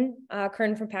 Caitlin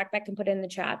Kern from Packback can put it in the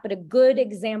chat, but a good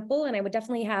example, and I would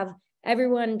definitely have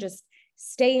everyone just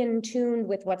stay in tune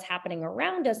with what's happening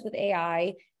around us with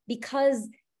AI, because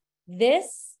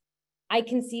this I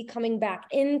can see coming back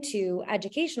into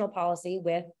educational policy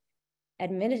with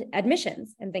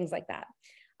admissions and things like that.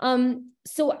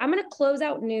 So I'm going to close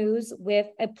out news with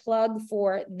a plug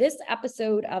for this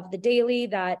episode of The Daily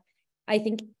that I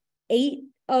think 8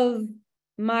 of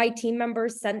my team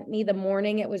members sent me the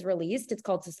morning it was released. It's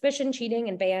called Suspicion, Cheating,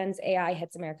 and Bans AI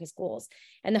Hits America's Schools.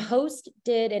 And the host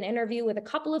did an interview with a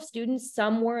couple of students.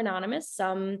 Some were anonymous,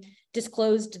 some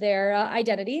disclosed their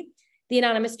identity. The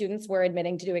anonymous students were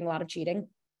admitting to doing a lot of cheating.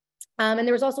 And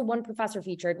there was also one professor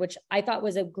featured, which I thought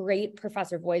was a great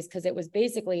professor voice, because it was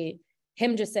basically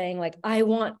him just saying, like, I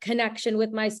want connection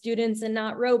with my students and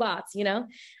not robots, you know?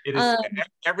 It is,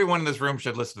 everyone in this room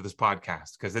should listen to this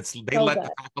podcast, because they let the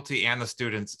faculty and the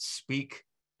students speak,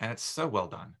 and it's so well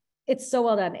done. It's so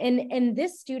well done. And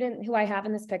this student who I have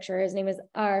in this picture,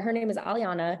 her name is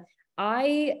Aliana.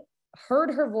 I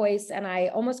heard her voice and I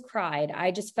almost cried.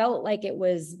 I just felt like it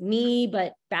was me,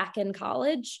 but back in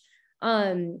college.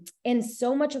 And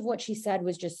so much of what she said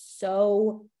was just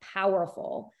so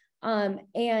powerful. And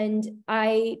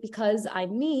because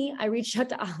I'm me, I reached out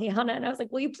to Aliana and I was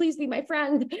like, will you please be my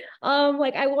friend?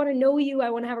 Like, I want to know you.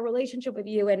 I want to have a relationship with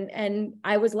you. And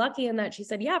I was lucky in that she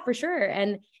said, yeah, for sure.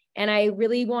 And I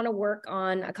really want to work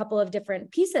on a couple of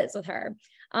different pieces with her.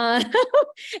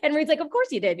 And Reed's like, of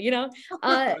course you did, you know?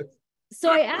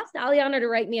 So I asked Aliana to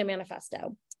write me a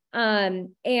manifesto. And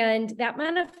that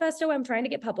manifesto I'm trying to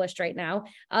get published right now,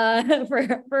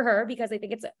 for her, because I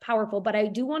think it's powerful, but I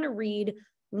do want to read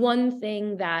one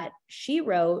thing that she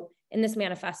wrote in this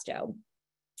manifesto.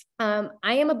 I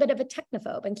am a bit of a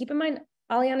technophobe, and keep in mind,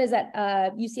 Aliana is at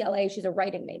UCLA. She's a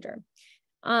writing major,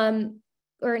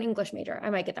 or an English major. I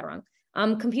might get that wrong.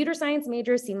 Computer science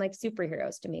majors seem like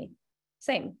superheroes to me.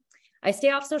 Same. I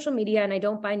stay off social media and I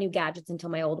don't buy new gadgets until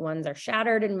my old ones are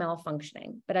shattered and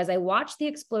malfunctioning. But as I watch the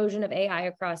explosion of AI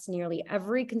across nearly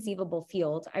every conceivable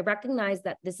field, I recognize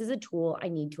that this is a tool I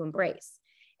need to embrace.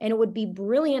 And it would be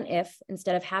brilliant if,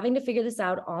 instead of having to figure this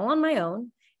out all on my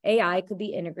own, AI could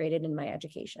be integrated in my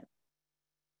education.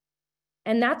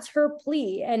 And that's her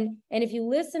plea. And if you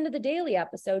listen to the Daily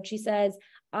episode, she says,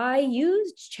 I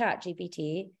used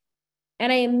ChatGPT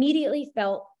and I immediately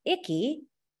felt icky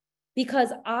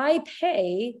because I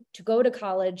pay to go to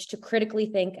college to critically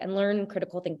think and learn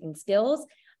critical thinking skills.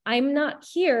 I'm not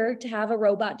here to have a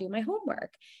robot do my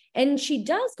homework. And she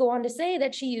does go on to say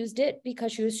that she used it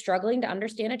because she was struggling to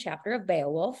understand a chapter of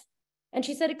Beowulf. And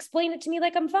she said, explain it to me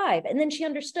like I'm 5. And then she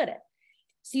understood it.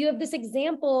 So you have this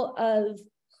example of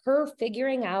her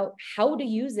figuring out how to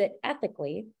use it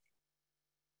ethically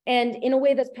and in a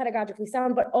way that's pedagogically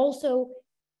sound, but also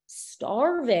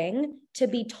starving to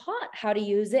be taught how to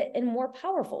use it in more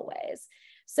powerful ways.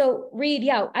 So Reed,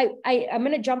 yeah, I'm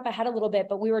going to jump ahead a little bit,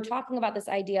 but we were talking about this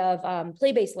idea of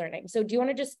play-based learning. So do you want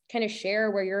to just kind of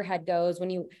share where your head goes when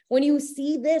you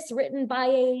see this written by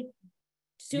a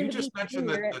soon-to-be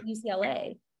senior at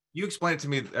UCLA? You explained it to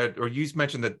me, or you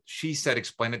mentioned that she said,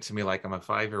 explain it to me like I'm a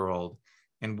 5-year-old.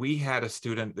 And we had a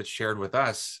student that shared with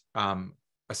us a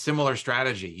similar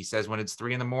strategy. He says when it's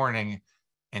 3 in.the.morning,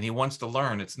 and he wants to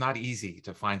learn, it's not easy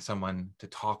to find someone to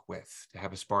talk with, to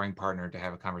have a sparring partner, to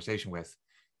have a conversation with.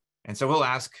 And so we'll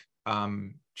ask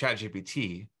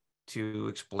ChatGPT to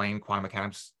explain quantum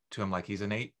mechanics to him like he's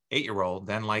an 8-year-old,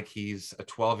 then like he's a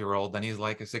 12-year-old, then he's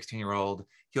like a 16-year-old.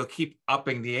 He'll keep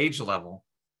upping the age level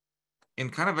in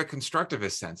kind of a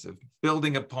constructivist sense of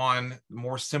building upon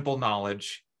more simple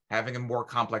knowledge, having a more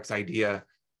complex idea.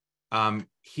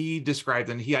 He described,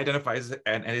 and he identifies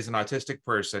and is an autistic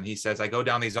person. He says, I go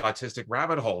down these autistic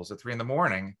rabbit holes at 3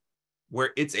 in.the.morning where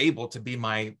it's able to be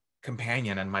my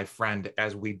companion and my friend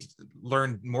as we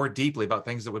learn more deeply about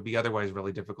things that would be otherwise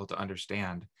really difficult to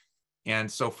understand.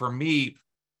 And so for me,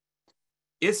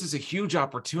 this is a huge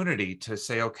opportunity to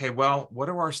say, okay, well, what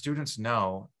do our students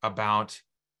know about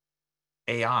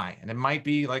AI? And it might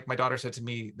be like my daughter said to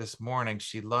me this morning,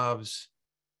 she loves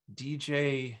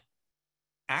DJ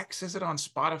X, is it on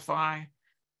Spotify,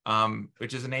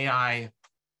 which is an AI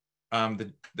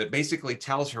that basically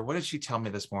tells her, what did she tell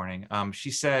me this morning? She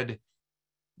said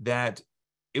that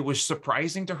it was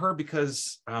surprising to her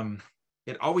because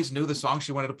it always knew the song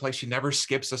she wanted to play. She never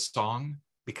skips a song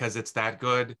because it's that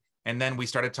good. And then we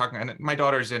started talking, and my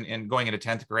daughter's in going into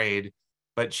 10th grade,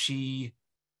 but she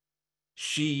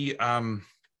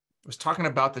was talking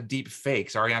about the deep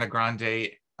fakes. Ariana Grande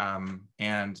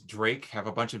and Drake have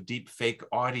a bunch of deep fake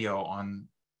audio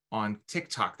on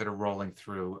TikTok that are rolling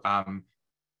through,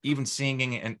 even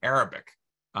singing in Arabic.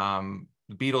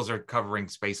 The Beatles are covering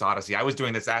Space Odyssey. I was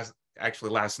doing this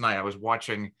actually last night.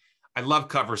 I love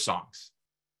cover songs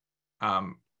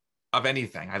of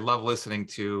anything. I love listening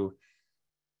to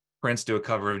Prince do a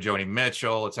cover of Joni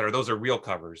Mitchell, et cetera. Those are real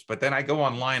covers. But then I go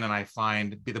online and I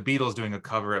find the Beatles doing a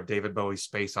cover of David Bowie's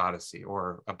Space Odyssey,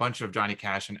 or a bunch of Johnny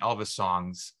Cash and Elvis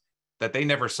songs that they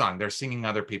never sung. They're singing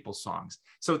other people's songs.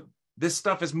 So this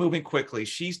stuff is moving quickly.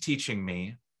 She's teaching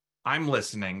me. I'm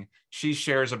listening. She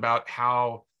shares about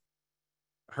how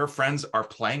her friends are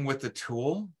playing with the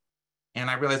tool. And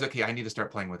I realized, okay, I need to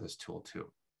start playing with this tool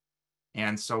too.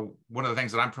 And so one of the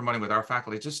things that I'm promoting with our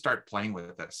faculty is just start playing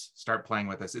with this. Start playing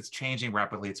with this. It's changing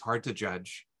rapidly. It's hard to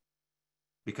judge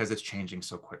because it's changing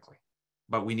so quickly.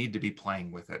 But we need to be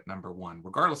playing with it, number one,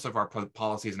 regardless of our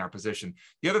policies and our position.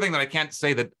 The other thing that I can't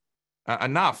say that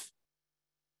enough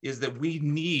is that we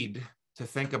need to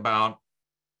think about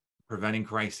preventing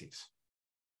crises,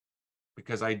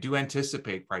 because I do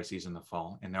anticipate crises in the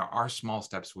fall, and there are small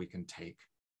steps we can take.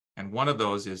 And one of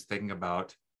those is thinking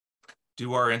about,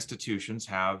 do our institutions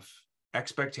have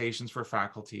expectations for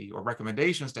faculty or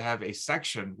recommendations to have a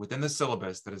section within the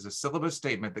syllabus that is a syllabus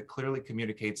statement that clearly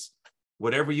communicates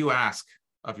whatever you ask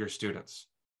of your students?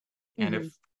 And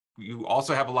if you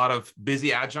also have a lot of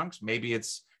busy adjuncts, maybe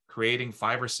it's creating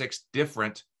 5 or 6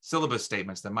 different syllabus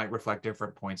statements that might reflect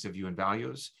different points of view and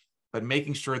values, but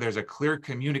making sure there's a clear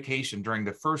communication during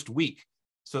the first week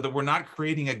so that we're not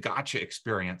creating a gotcha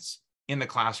experience in the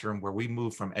classroom where we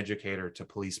move from educator to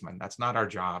policeman. That's not our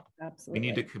job. Absolutely. We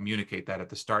need to communicate that at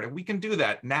the start. And we can do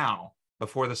that now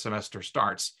before the semester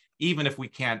starts, even if we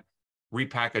can't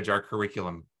repackage our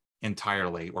curriculum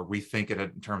entirely or rethink it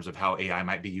in terms of how AI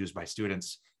might be used by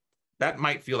students. That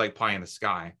might feel like pie in the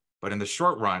sky, but in the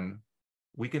short run,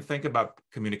 we can think about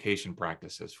communication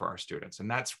practices for our students, and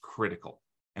that's critical.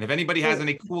 And if anybody has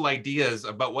any cool ideas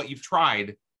about what you've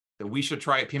tried that we should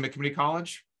try at Pima Community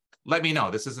College, let me know.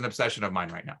 This is an obsession of mine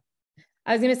right now.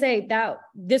 I was going to say that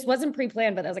this wasn't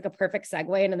pre-planned, but that was like a perfect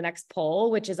segue into the next poll,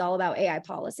 which is all about AI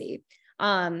policy.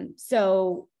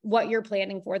 So what you're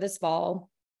planning for this fall,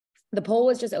 the poll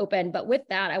was just open, but with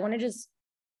that, I want to just,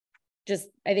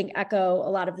 I think, echo a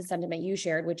lot of the sentiment you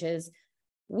shared, which is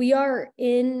we are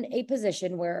in a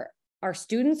position where our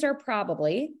students are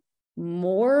probably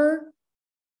more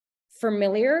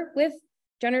familiar with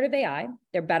generative AI.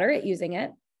 They're better at using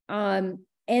it.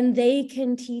 And they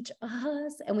can teach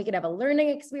us, and we can have a learning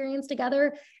experience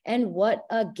together. And what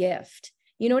a gift.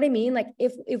 You know what I mean? Like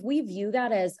if we view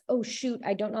that as, oh shoot,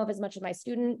 I don't know as much as my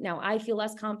student, now I feel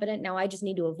less confident, now I just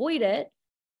need to avoid it.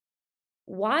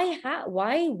 Why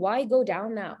go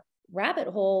down that rabbit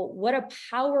hole? What a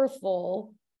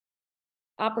powerful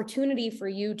opportunity for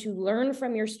you to learn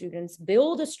from your students,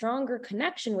 build a stronger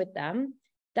connection with them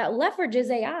that leverages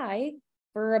AI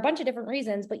for a bunch of different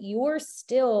reasons, but you're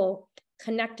still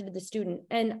connected to the student.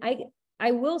 And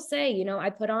I will say, you know,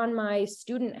 I put on my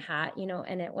student hat, you know,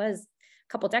 and it was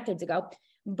a couple decades ago,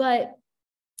 but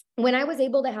when I was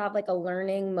able to have like a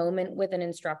learning moment with an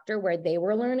instructor where they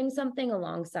were learning something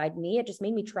alongside me, it just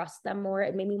made me trust them more.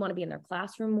 It made me want to be in their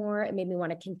classroom more. It made me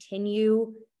want to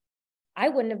continue. I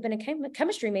wouldn't have been a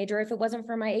chemistry major if it wasn't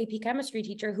for my AP chemistry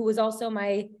teacher, who was also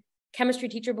my chemistry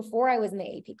teacher before I was in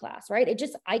the AP class, right?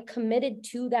 I committed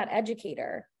to that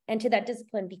educator and to that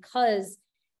discipline because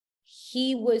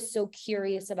he was so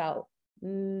curious about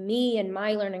me and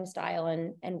my learning style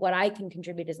and what I can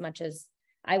contribute as much as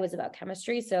I was about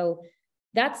chemistry. So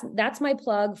that's my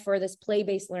plug for this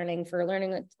play-based learning, for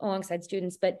learning alongside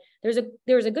students. But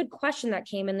there was a good question that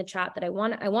came in the chat that I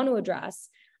want to address,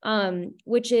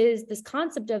 which is this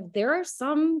concept of there are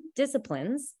some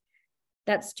disciplines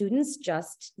that students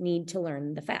just need to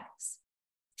learn the facts.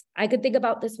 I could think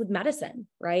about this with medicine,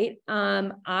 right?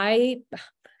 I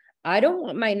don't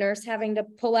want my nurse having to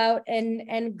pull out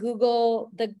and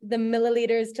Google the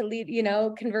milliliters to lead, you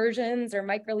know, conversions or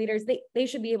microliters. They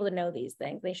should be able to know these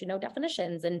things. They should know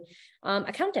definitions. And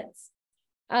accountants.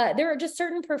 There are just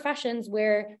certain professions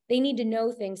where they need to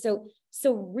know things.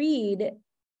 So Reed,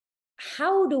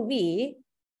 how do we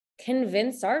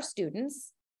convince our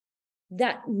students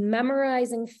that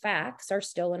memorizing facts are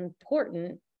still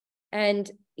important? And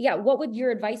yeah, what would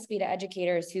your advice be to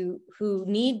educators who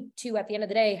need to, at the end of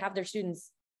the day, have their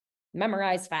students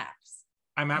memorize facts?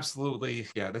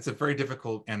 That's a very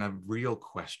difficult and a real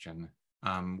question.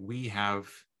 We have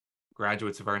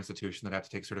graduates of our institution that have to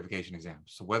take certification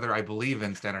exams. So whether I believe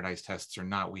in standardized tests or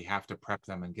not, we have to prep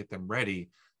them and get them ready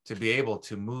to be able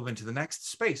to move into the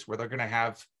next space where they're going to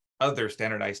have other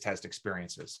standardized test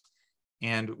experiences.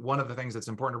 And one of the things that's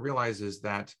important to realize is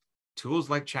that tools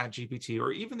like ChatGPT,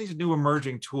 or even these new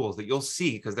emerging tools that you'll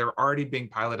see because they're already being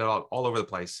piloted all over the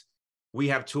place, we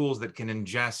have tools that can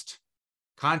ingest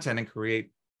content and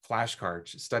create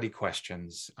flashcards, study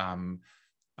questions,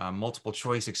 multiple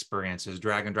choice experiences,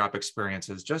 drag and drop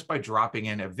experiences, just by dropping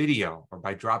in a video or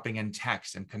by dropping in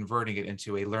text and converting it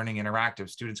into a learning interactive.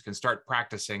 Students can start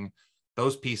practicing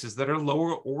those pieces that are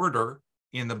lower order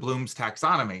in the Bloom's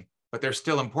taxonomy, but they're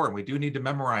still important. We do need to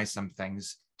memorize some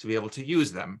things to be able to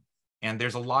use them. And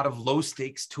there's a lot of low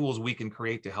stakes tools we can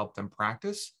create to help them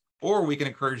practice, or we can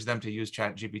encourage them to use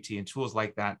ChatGPT and tools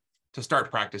like that to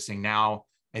start practicing now.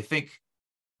 I think,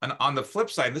 and on the flip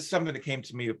side, this is something that came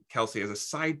to me, Kelsey, as a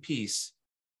side piece.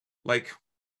 Like,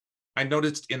 I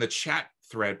noticed in the chat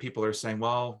thread, people are saying,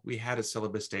 well, we had a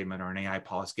syllabus statement or an AI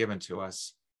policy given to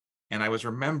us. And I was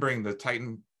remembering the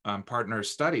Titan Partners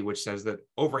study, which says that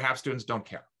over half students don't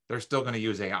care. They're still going to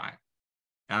use AI.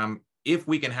 If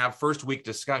we can have first week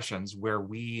discussions where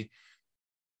we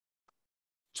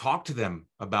talk to them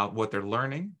about what they're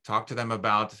learning, talk to them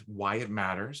about why it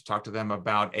matters, talk to them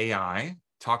about AI,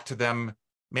 talk to them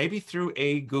maybe through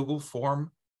a Google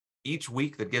form each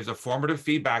week that gives a formative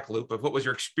feedback loop of what was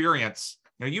your experience.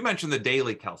 You know, you mentioned the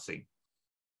daily, Kelsey.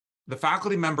 The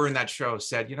faculty member in that show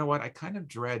said, you know what, I kind of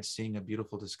dread seeing a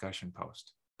beautiful discussion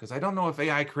post because I don't know if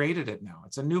AI created it now.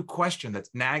 It's a new question that's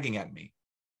nagging at me.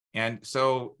 And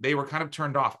so they were kind of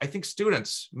turned off. I think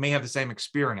students may have the same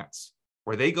experience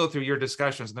where they go through your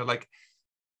discussions and they're like,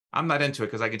 I'm not into it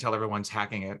because I can tell everyone's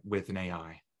hacking it with an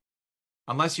AI.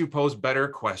 Unless you pose better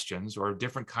questions or a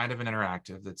different kind of an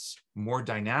interactive that's more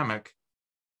dynamic,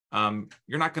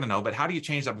 you're not going to know. But how do you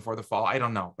change that before the fall? I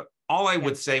don't know. But all I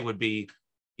would say would be,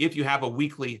 if you have a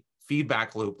weekly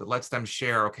feedback loop that lets them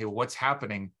share, okay, well, what's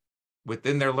happening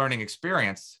within their learning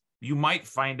experience, you might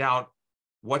find out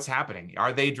what's happening.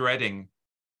 Are they dreading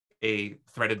a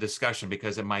threaded discussion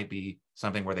because it might be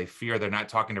something where they fear they're not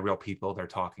talking to real people, they're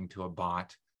talking to a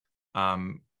bot?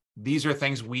 These are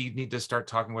things we need to start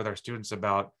talking with our students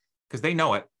about because they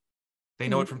know it. They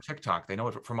know it from TikTok. They know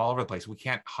it from all over the place. We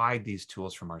can't hide these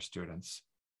tools from our students.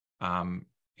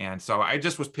 And so I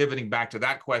just was pivoting back to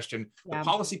that question. The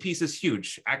policy piece is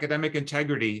huge. Academic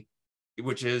integrity,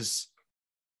 which is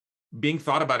being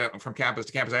thought about it from campus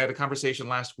to campus. I had a conversation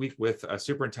last week with a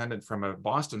superintendent from a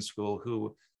Boston school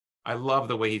who I love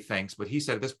the way he thinks, but he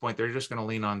said at this point, they're just going to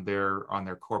lean on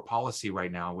their core policy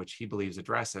right now, which he believes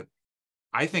address it.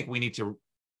 I think we need to,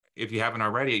 if you haven't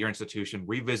already at your institution,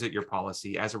 revisit your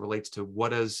policy as it relates to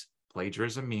what does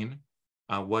plagiarism mean?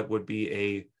 What would be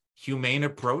a humane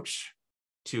approach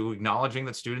to acknowledging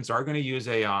that students are going to use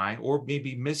AI or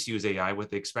maybe misuse AI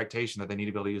with the expectation that they need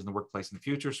to be able to use in the workplace in the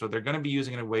future. So they're going to be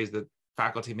using it in ways that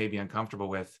faculty may be uncomfortable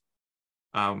with.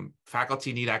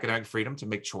 Faculty need academic freedom to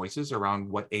make choices around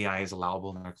what AI is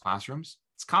allowable in their classrooms.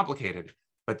 It's complicated,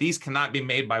 but these cannot be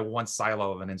made by one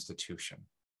silo of an institution.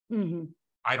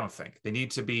 I don't think. They need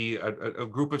to be a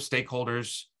group of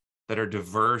stakeholders that are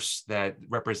diverse, that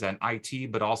represent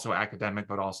IT, but also academic,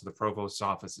 but also the provost's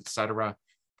office, et cetera.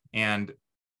 And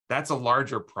that's a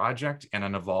larger project and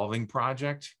an evolving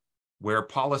project where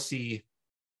policy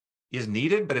is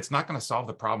needed, but it's not going to solve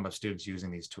the problem of students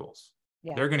using these tools.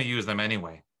 They're going to use them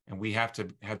anyway. And we have to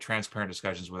have transparent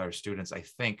discussions with our students, I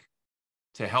think,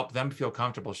 to help them feel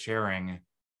comfortable sharing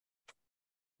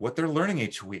what they're learning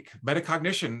each week.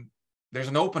 Metacognition, there's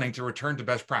an opening to return to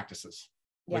best practices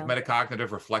with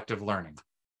metacognitive reflective learning.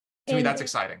 To me, that's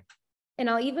exciting. And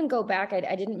I'll even go back,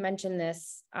 I didn't mention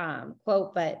this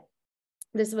quote, but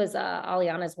this was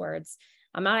Aliana's words.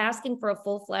 I'm not asking for a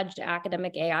full-fledged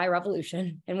academic AI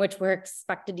revolution in which we're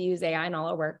expected to use AI in all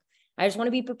our work. I just want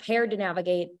to be prepared to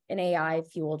navigate an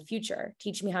AI-fueled future.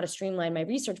 Teach me how to streamline my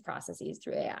research processes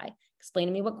through AI. Explain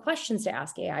to me what questions to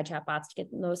ask AI chatbots to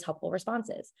get the most helpful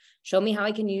responses. Show me how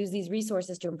I can use these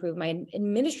resources to improve my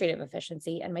administrative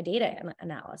efficiency and my data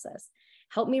analysis.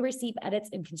 Help me receive edits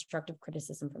and constructive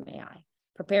criticism from AI.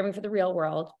 Prepare me for the real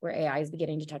world where AI is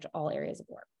beginning to touch all areas of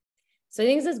work. So I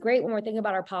think this is great when we're thinking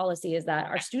about our policy, is that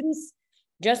our students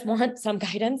just want some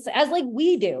guidance, as like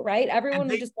we do, right? Everyone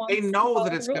just wants. They know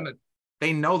that it's going to.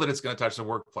 They know that it's going to touch the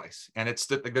workplace, and it's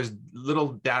that there's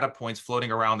little data points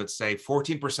floating around that say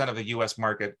 14% of the U.S.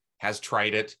 market has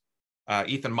tried it.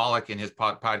 Ethan Mollick in his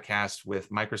podcast with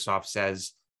Microsoft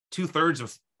says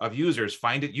 2/3 of users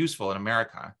find it useful in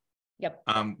America.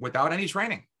 Without any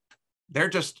training. They're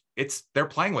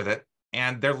playing with it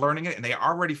and they're learning it, and they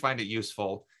already find it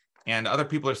useful. And other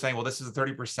people are saying, well, this is a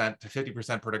 30% to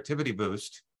 50% productivity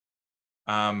boost.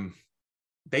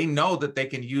 They know that they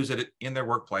can use it in their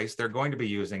workplace. They're going to be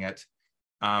using it.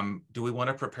 Do we want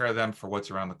to prepare them for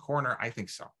what's around the corner? I think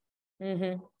so.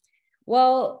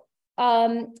 Well,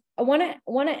 I want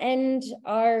to end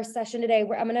our session today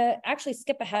where I'm going to actually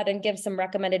skip ahead and give some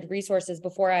recommended resources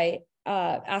before I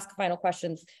ask final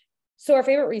questions. So our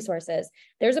favorite resources,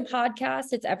 there's a podcast,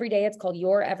 it's every day. It's called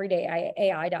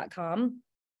youreverydayai.com.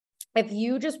 If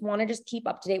you just want to just keep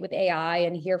up to date with AI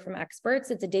and hear from experts,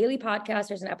 it's a daily podcast.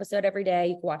 There's an episode every day.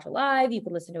 You can watch it live. You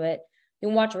can listen to it. You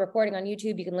can watch a recording on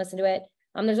YouTube. You can listen to it.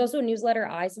 There's also a newsletter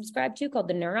I subscribe to called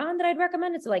The Neuron that I'd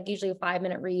recommend. It's like usually a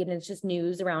 5-minute read, and it's just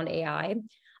news around AI.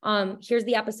 Here's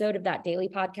the episode of that daily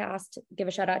podcast. Give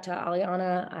a shout out to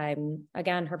Aliana. I'm,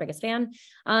 again, her biggest fan.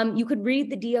 You could read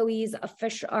the DOE's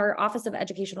Office of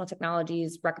Educational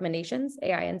Technology's recommendations,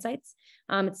 AI Insights.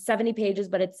 It's 70 pages,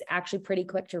 but it's actually pretty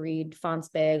quick to read. Font's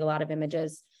big, a lot of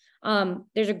images.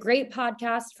 There's a great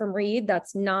podcast from Reed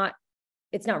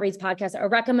it's not Reed's podcast, a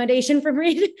recommendation from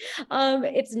Reed.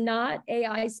 It's not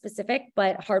AI specific,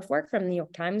 but Hard Fork from the New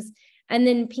York Times. And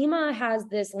then Pima has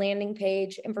this landing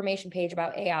page, information page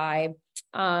about AI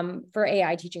for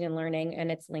AI teaching and learning, and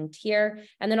it's linked here.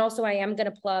 And then also I am going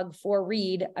to plug for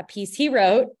Reed a piece he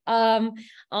wrote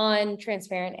on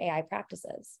transparent AI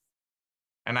practices.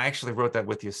 And I actually wrote that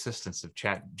with the assistance of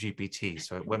ChatGPT.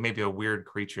 So it may be a weird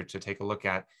creature to take a look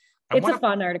at. It's a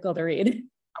fun article to read.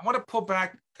 I want to pull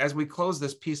back as we close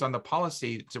this piece on the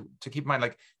policy to keep in mind,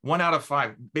 like 1 out of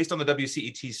 5, based on the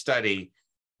WCET study,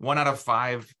 1 out of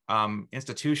 5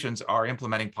 institutions are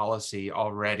implementing policy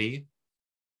already.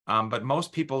 But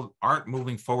most people aren't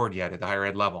moving forward yet at the higher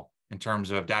ed level in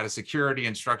terms of data security,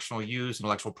 instructional use,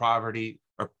 intellectual property,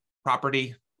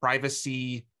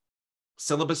 privacy,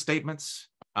 syllabus statements,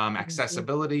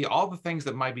 accessibility, all the things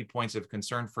that might be points of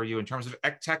concern for you in terms of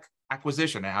tech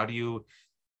acquisition. How do you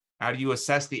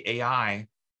assess the AI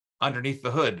underneath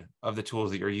the hood of the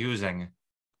tools that you're using?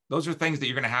 Those are things that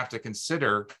you're going to have to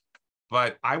consider.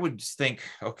 But I would think,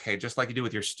 okay, just like you do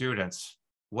with your students,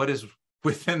 what is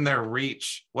within their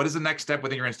reach? What is the next step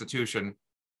within your institution?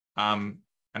 And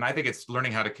I think it's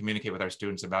learning how to communicate with our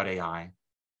students about AI,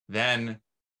 then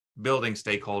building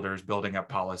stakeholders, building up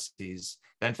policies,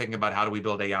 then thinking about how do we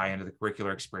build AI into the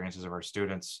curricular experiences of our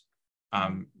students,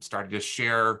 starting to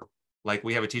share. Like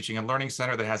we have a teaching and learning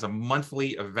center that has a monthly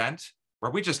event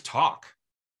where we just talk.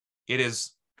 It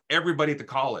is everybody at the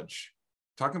college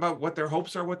talking about what their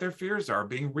hopes are, what their fears are,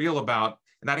 being real about,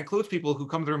 and that includes people who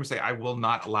come to the room and say, I will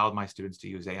not allow my students to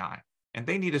use AI. And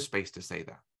they need a space to say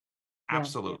that. Yeah.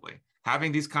 Absolutely.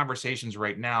 Having these conversations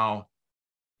right now,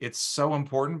 it's so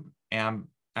important. And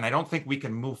I don't think we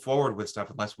can move forward with stuff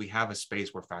unless we have a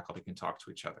space where faculty can talk to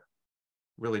each other.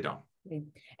 Really don't.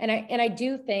 And I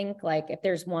do think, like, if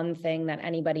there's one thing that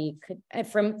anybody could,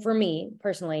 for me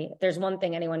personally, if there's one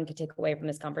thing anyone could take away from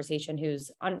this conversation who's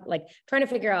on, like, trying to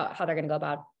figure out how they're going to go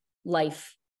about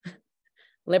life,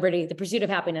 liberty, the pursuit of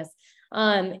happiness,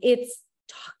 it's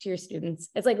talk to your students.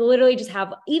 It's like literally just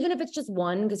have, even if it's just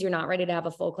one, because you're not ready to have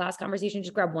a full class conversation,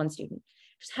 just grab one student,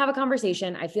 just have a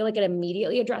conversation. I feel like it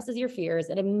immediately addresses your fears.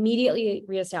 It immediately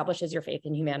reestablishes your faith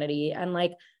in humanity, and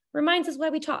like reminds us why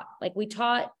we taught. Like, we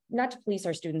taught not to police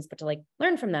our students, but to like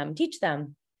learn from them, teach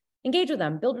them, engage with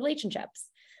them, build relationships.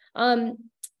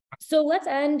 So let's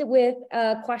end with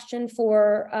a question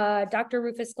for Dr.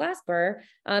 Rufus Glasper.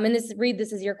 And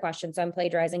this is your question, so I'm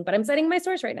plagiarizing, but I'm citing my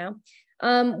source right now,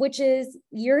 which is,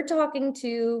 you're talking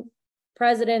to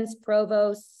presidents,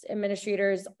 provosts,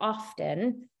 administrators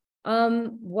often.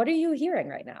 What are you hearing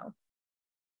right now?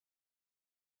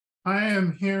 I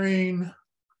am hearing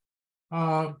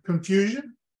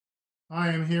confusion. I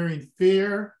am hearing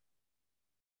fear.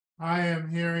 I am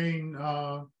hearing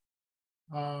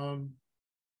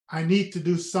I need to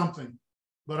do something,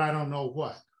 but I don't know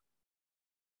what.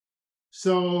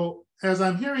 So as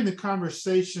I'm hearing the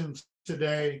conversations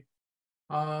today,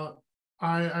 I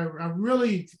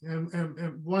really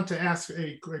want to ask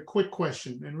a quick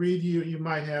question, and Reed, you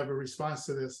might have a response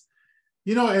to this.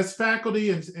 You know, as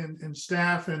faculty and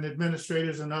staff and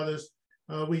administrators and others,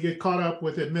 we get caught up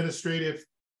with administrative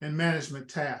and management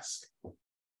tasks.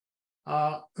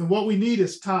 And what we need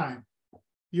is time.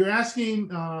 You're asking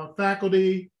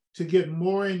faculty to get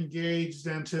more engaged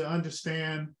and to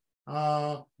understand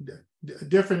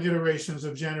different iterations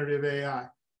of generative AI.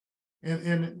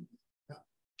 And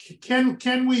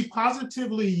can we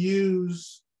positively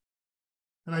use,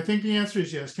 and I think the answer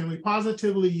is yes, can we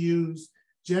positively use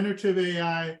generative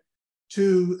AI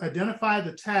to identify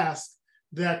the tasks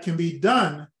that can be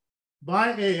done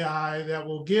by AI that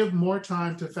will give more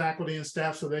time to faculty and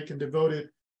staff so they can devote it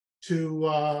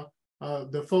to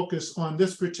the focus on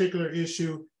this particular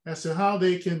issue as to how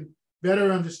they can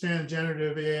better understand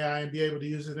generative AI and be able to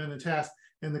use it in a task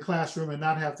in the classroom and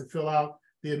not have to fill out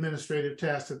the administrative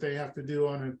tasks that they have to do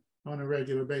on a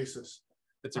regular basis.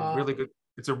 It's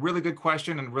a really good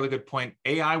question and a really good point.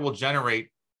 AI will generate,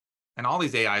 and all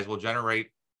these AIs will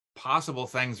generate possible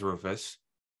things, Rufus,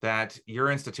 that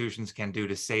your institutions can do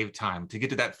to save time, to get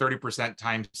to that 30%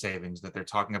 time savings that they're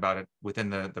talking about it within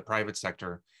the private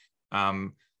sector.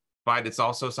 But it's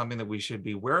also something that we should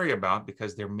be wary about,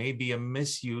 because there may be a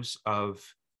misuse of,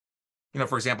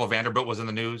 for example, Vanderbilt was in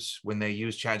the news when they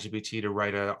used ChatGPT to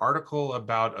write an article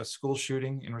about a school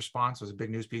shooting in response. It was a big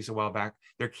news piece a while back.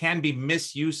 There can be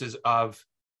misuses of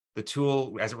the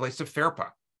tool as it relates to FARPA.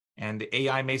 And the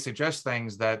AI may suggest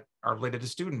things that are related to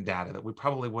student data that we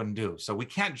probably wouldn't do. So we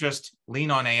can't just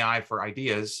lean on AI for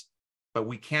ideas, but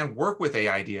we can work with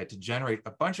AI to generate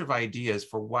a bunch of ideas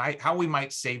for how we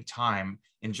might save time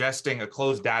ingesting a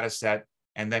closed data set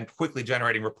and then quickly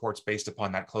generating reports based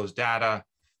upon that closed data,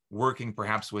 working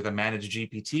perhaps with a managed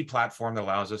GPT platform that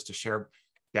allows us to share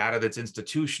data that's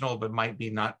institutional but might be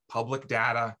not public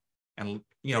data. And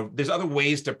there's other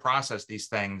ways to process these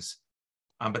things,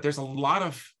 but there's a lot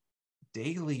of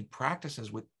daily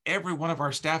practices with every one of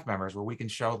our staff members where we can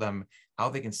show them how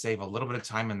they can save a little bit of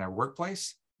time in their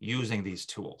workplace using these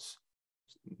tools.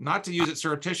 Not to use it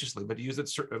surreptitiously, but to use it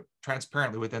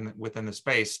transparently within the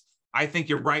space. I think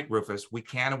you're right, Rufus. We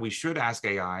can and we should ask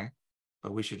AI,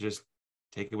 but we should just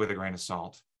take it with a grain of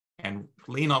salt and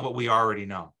lean on what we already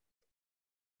know.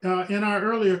 In our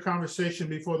earlier conversation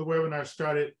before the webinar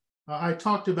started, I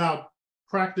talked about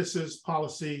practices,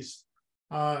 policies,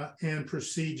 and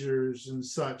procedures and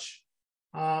such.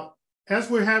 As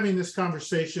we're having this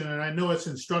conversation, and I know it's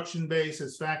instruction-based,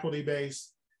 it's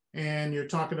faculty-based, and you're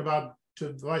talking about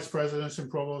to vice presidents and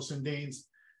provosts and deans,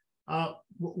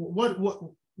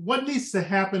 what needs to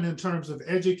happen in terms of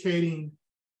educating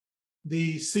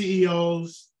the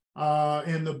CEOs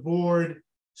and the board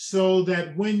so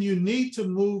that when you need to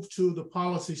move to the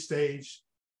policy stage,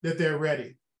 that they're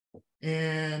ready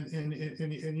and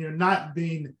you're not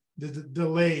being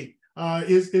delayed?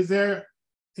 Is there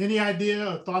any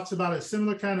idea or thoughts about a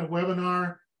similar kind of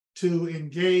webinar to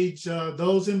engage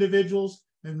those individuals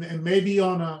and maybe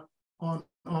on a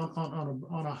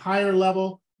higher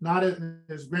level, not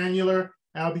as granular,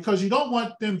 because you don't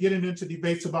want them getting into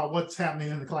debates about what's happening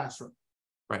in the classroom.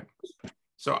 Right.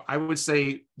 So I would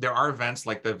say there are events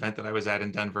like the event that I was at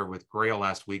in Denver with Grail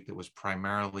last week that was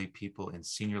primarily people in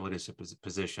senior leadership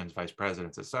positions, vice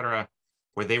presidents, et cetera,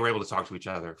 where they were able to talk to each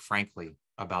other, frankly,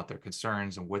 about their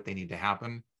concerns and what they need to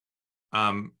happen.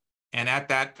 And at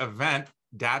that event,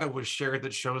 data was shared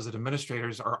that shows that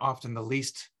administrators are often the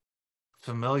least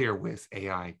familiar with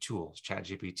AI tools,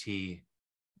 ChatGPT,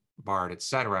 BARD, et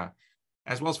cetera,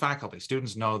 as well as faculty.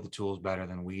 Students know the tools better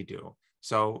than we do.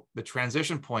 So the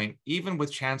transition point, even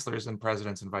with chancellors and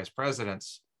presidents and vice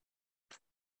presidents,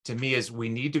 to me is we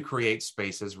need to create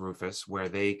spaces, Rufus, where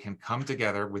they can come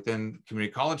together within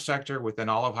community college sector, within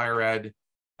all of higher ed,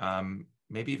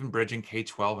 maybe even bridging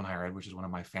K-12 and higher ed, which is one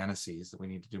of my fantasies that we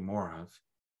need to do more of,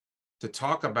 to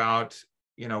talk about,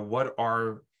 what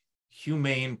are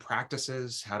humane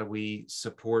practices? How do we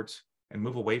support and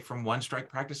move away from one-strike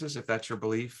practices, if that's your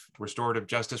belief, restorative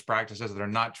justice practices that are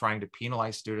not trying to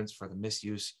penalize students for the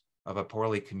misuse of a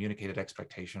poorly communicated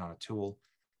expectation on a tool.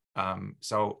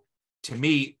 So to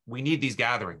me, we need these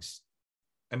gatherings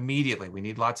immediately. We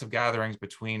need lots of gatherings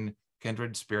between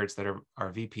kindred spirits that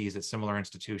are VPs at similar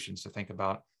institutions to think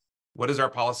about what is our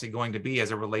policy going to be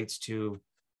as it relates to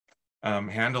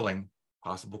handling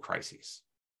possible crises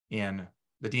in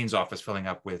the dean's office filling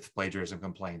up with plagiarism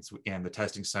complaints, and the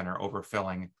testing center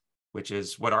overfilling, which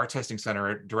is what our testing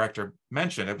center director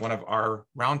mentioned at one of our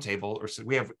roundtable, or so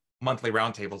we have monthly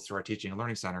roundtables through our teaching and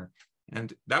learning center.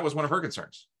 And that was one of her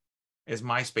concerns. Is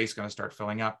my space going to start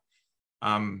filling up?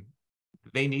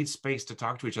 They need space to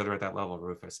talk to each other at that level,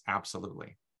 Rufus,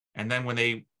 absolutely. And then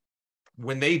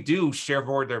when they do share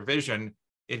forward their vision,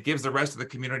 it gives the rest of the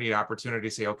community an opportunity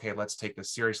to say, okay, let's take this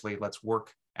seriously. Let's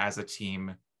work as a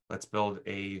team. Let's build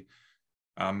a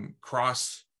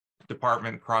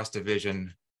cross-department,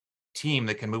 cross-division team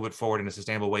that can move it forward in a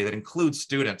sustainable way that includes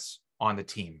students on the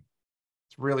team.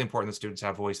 It's really important that students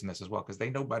have voice in this as well, because they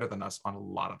know better than us on a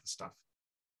lot of the stuff.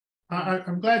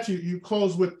 I'm glad you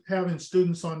close with having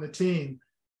students on the team.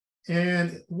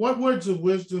 And what words of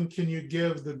wisdom can you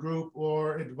give the group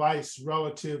or advice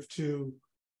relative to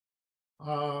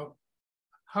how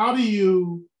do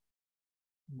you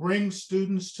bring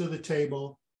students to the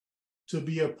table to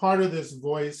be a part of this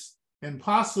voice and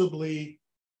possibly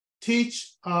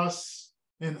teach us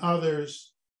and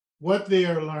others what they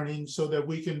are learning so that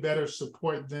we can better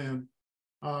support them?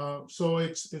 So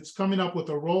it's coming up with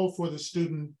a role for the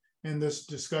student in this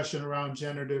discussion around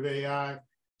generative AI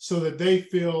so that they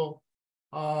feel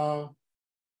that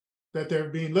they're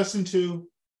being listened to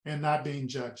and not being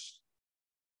judged.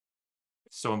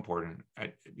 So important.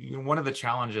 One of the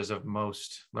challenges of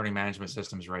most learning management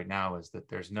systems right now is that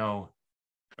there's no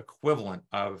equivalent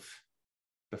of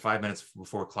the 5 minutes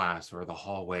before class or the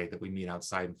hallway that we meet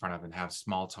outside in front of and have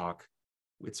small talk.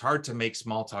 It's hard to make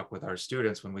small talk with our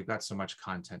students when we've got so much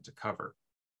content to cover.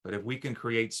 But if we can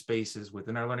create spaces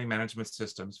within our learning management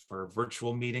systems for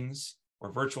virtual meetings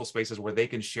or virtual spaces where they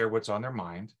can share what's on their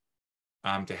mind,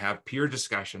 to have peer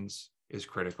discussions is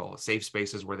critical. Safe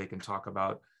spaces where they can talk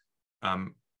about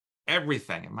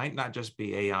everything. It might not just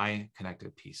be AI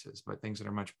connected pieces, but things that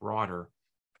are much broader.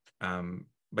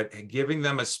 But giving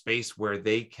them a space where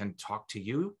they can talk to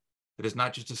you that is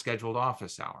not just a scheduled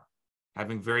office hour.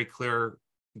 Having very clear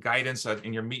guidance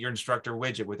in your Meet Your Instructor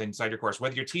widget within inside your course,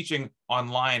 whether you're teaching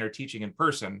online or teaching in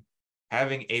person,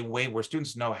 having a way where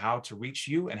students know how to reach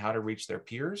you and how to reach their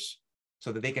peers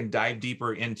so that they can dive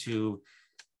deeper into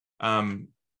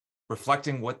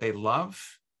reflecting what they love,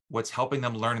 what's helping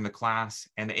them learn in the class,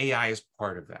 and AI is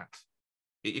part of that.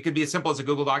 It could be as simple as a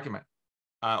Google document,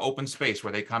 open space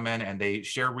where they come in and they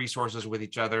share resources with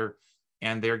each other,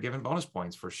 and they're given bonus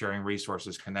points for sharing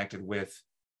resources connected with,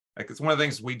 like it's one of the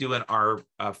things we do in our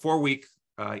 4-week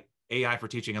AI for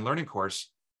Teaching and Learning course.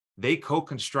 They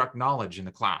co-construct knowledge in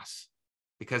the class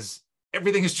because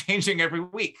everything is changing every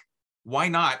week. Why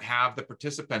not have the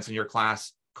participants in your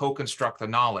class co-construct the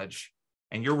knowledge?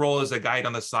 And your role as a guide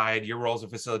on the side, your role as a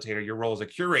facilitator, your role as a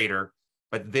curator,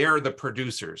 but they're the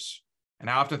producers. And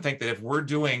I often think that if we're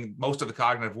doing most of the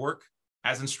cognitive work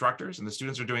as instructors and the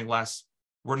students are doing less,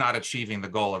 we're not achieving the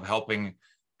goal of helping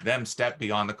them step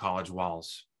beyond the college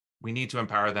walls. We need to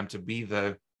empower them to be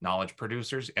the knowledge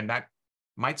producers. And that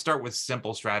might start with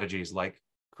simple strategies like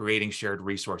creating shared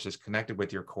resources connected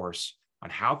with your course on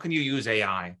how can you use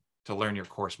AI to learn your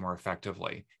course more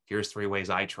effectively. Here's 3 ways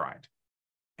I tried.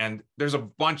 And there's a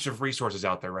bunch of resources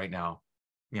out there right now,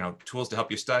 tools to help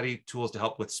you study, tools to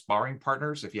help with sparring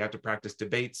partners if you have to practice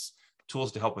debates,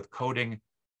 tools to help with coding.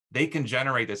 They can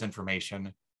generate this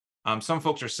information. Some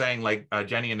folks are saying, like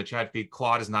Jenny in the chat feed,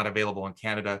 Claude is not available in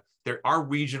Canada. There are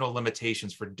regional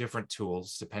limitations for different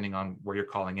tools, depending on where you're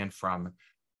calling in from.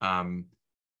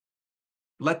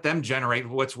 Let them generate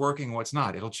what's working, what's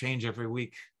not. It'll change every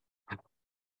week.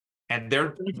 And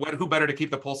who better to keep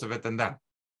the pulse of it than them?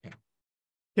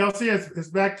 Kelsey, it's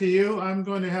back to you. I'm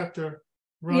going to have to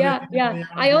run. Yeah.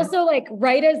 I also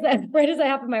right as I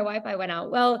happened, my Wi-Fi went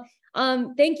out. Well,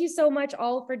 thank you so much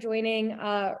all for joining.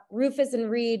 Rufus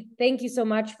and Reed, thank you so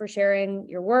much for sharing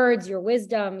your words, your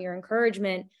wisdom, your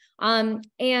encouragement.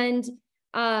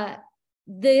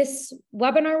 This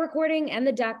webinar recording and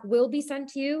the deck will be sent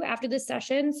to you after this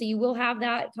session. So you will have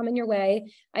that coming your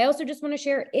way. I also just want to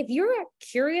share, if you're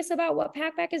curious about what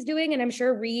Packback is doing, and I'm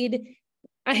sure Reed,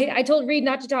 I told Reed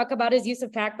not to talk about his use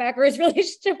of Packback or his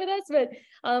relationship with us, but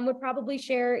would probably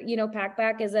share,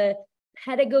 Packback is a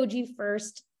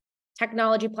pedagogy-first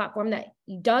technology platform that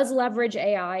does leverage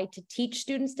AI to teach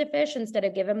students to fish instead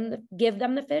of give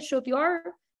them the fish. So if you are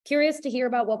curious to hear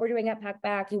about what we're doing at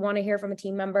Packback, you want to hear from a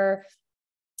team member,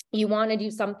 you want to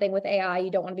do something with AI, you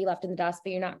don't want to be left in the dust,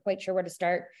 but you're not quite sure where to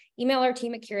start, email our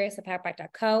team at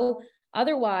curious@packback.co.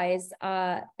 Otherwise,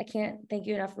 I can't thank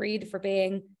you enough, Reed, for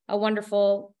being a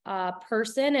wonderful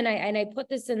person. And I put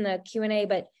this in the Q&A,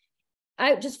 but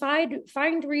I just find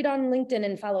Reed on LinkedIn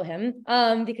and follow him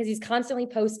because he's constantly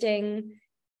posting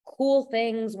cool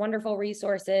things, wonderful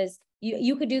resources.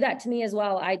 You could do that to me as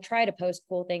well. I try to post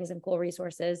cool things and cool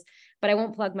resources, but I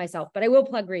won't plug myself, but I will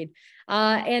plug Reed.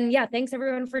 And yeah, thanks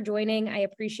everyone for joining. I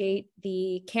appreciate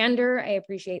the candor. I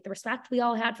appreciate the respect we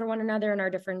all had for one another and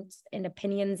our difference in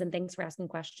opinions, and thanks for asking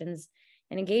questions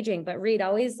and engaging. But Reed,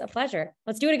 always a pleasure.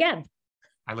 Let's do it again.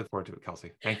 I look forward to it,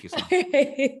 Kelsey. Thank you so much.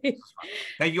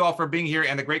 Thank you all for being here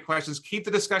and the great questions. Keep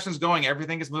the discussions going.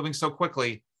 Everything is moving so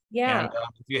quickly. Yeah. And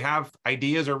if you have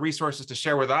ideas or resources to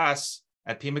share with us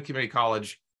at Pima Community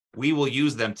College, we will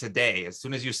use them today. As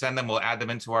soon as you send them, we'll add them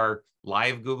into our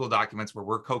live Google documents where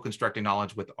we're co-constructing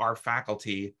knowledge with our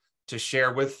faculty to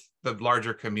share with the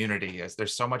larger community, as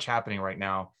there's so much happening right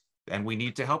now and we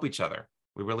need to help each other.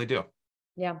 We really do.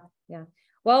 Yeah.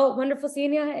 Well, wonderful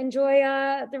seeing you. Enjoy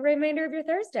the remainder of your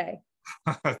Thursday.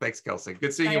 Thanks, Kelsey.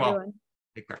 Good seeing you all. Everyone.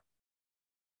 Take care.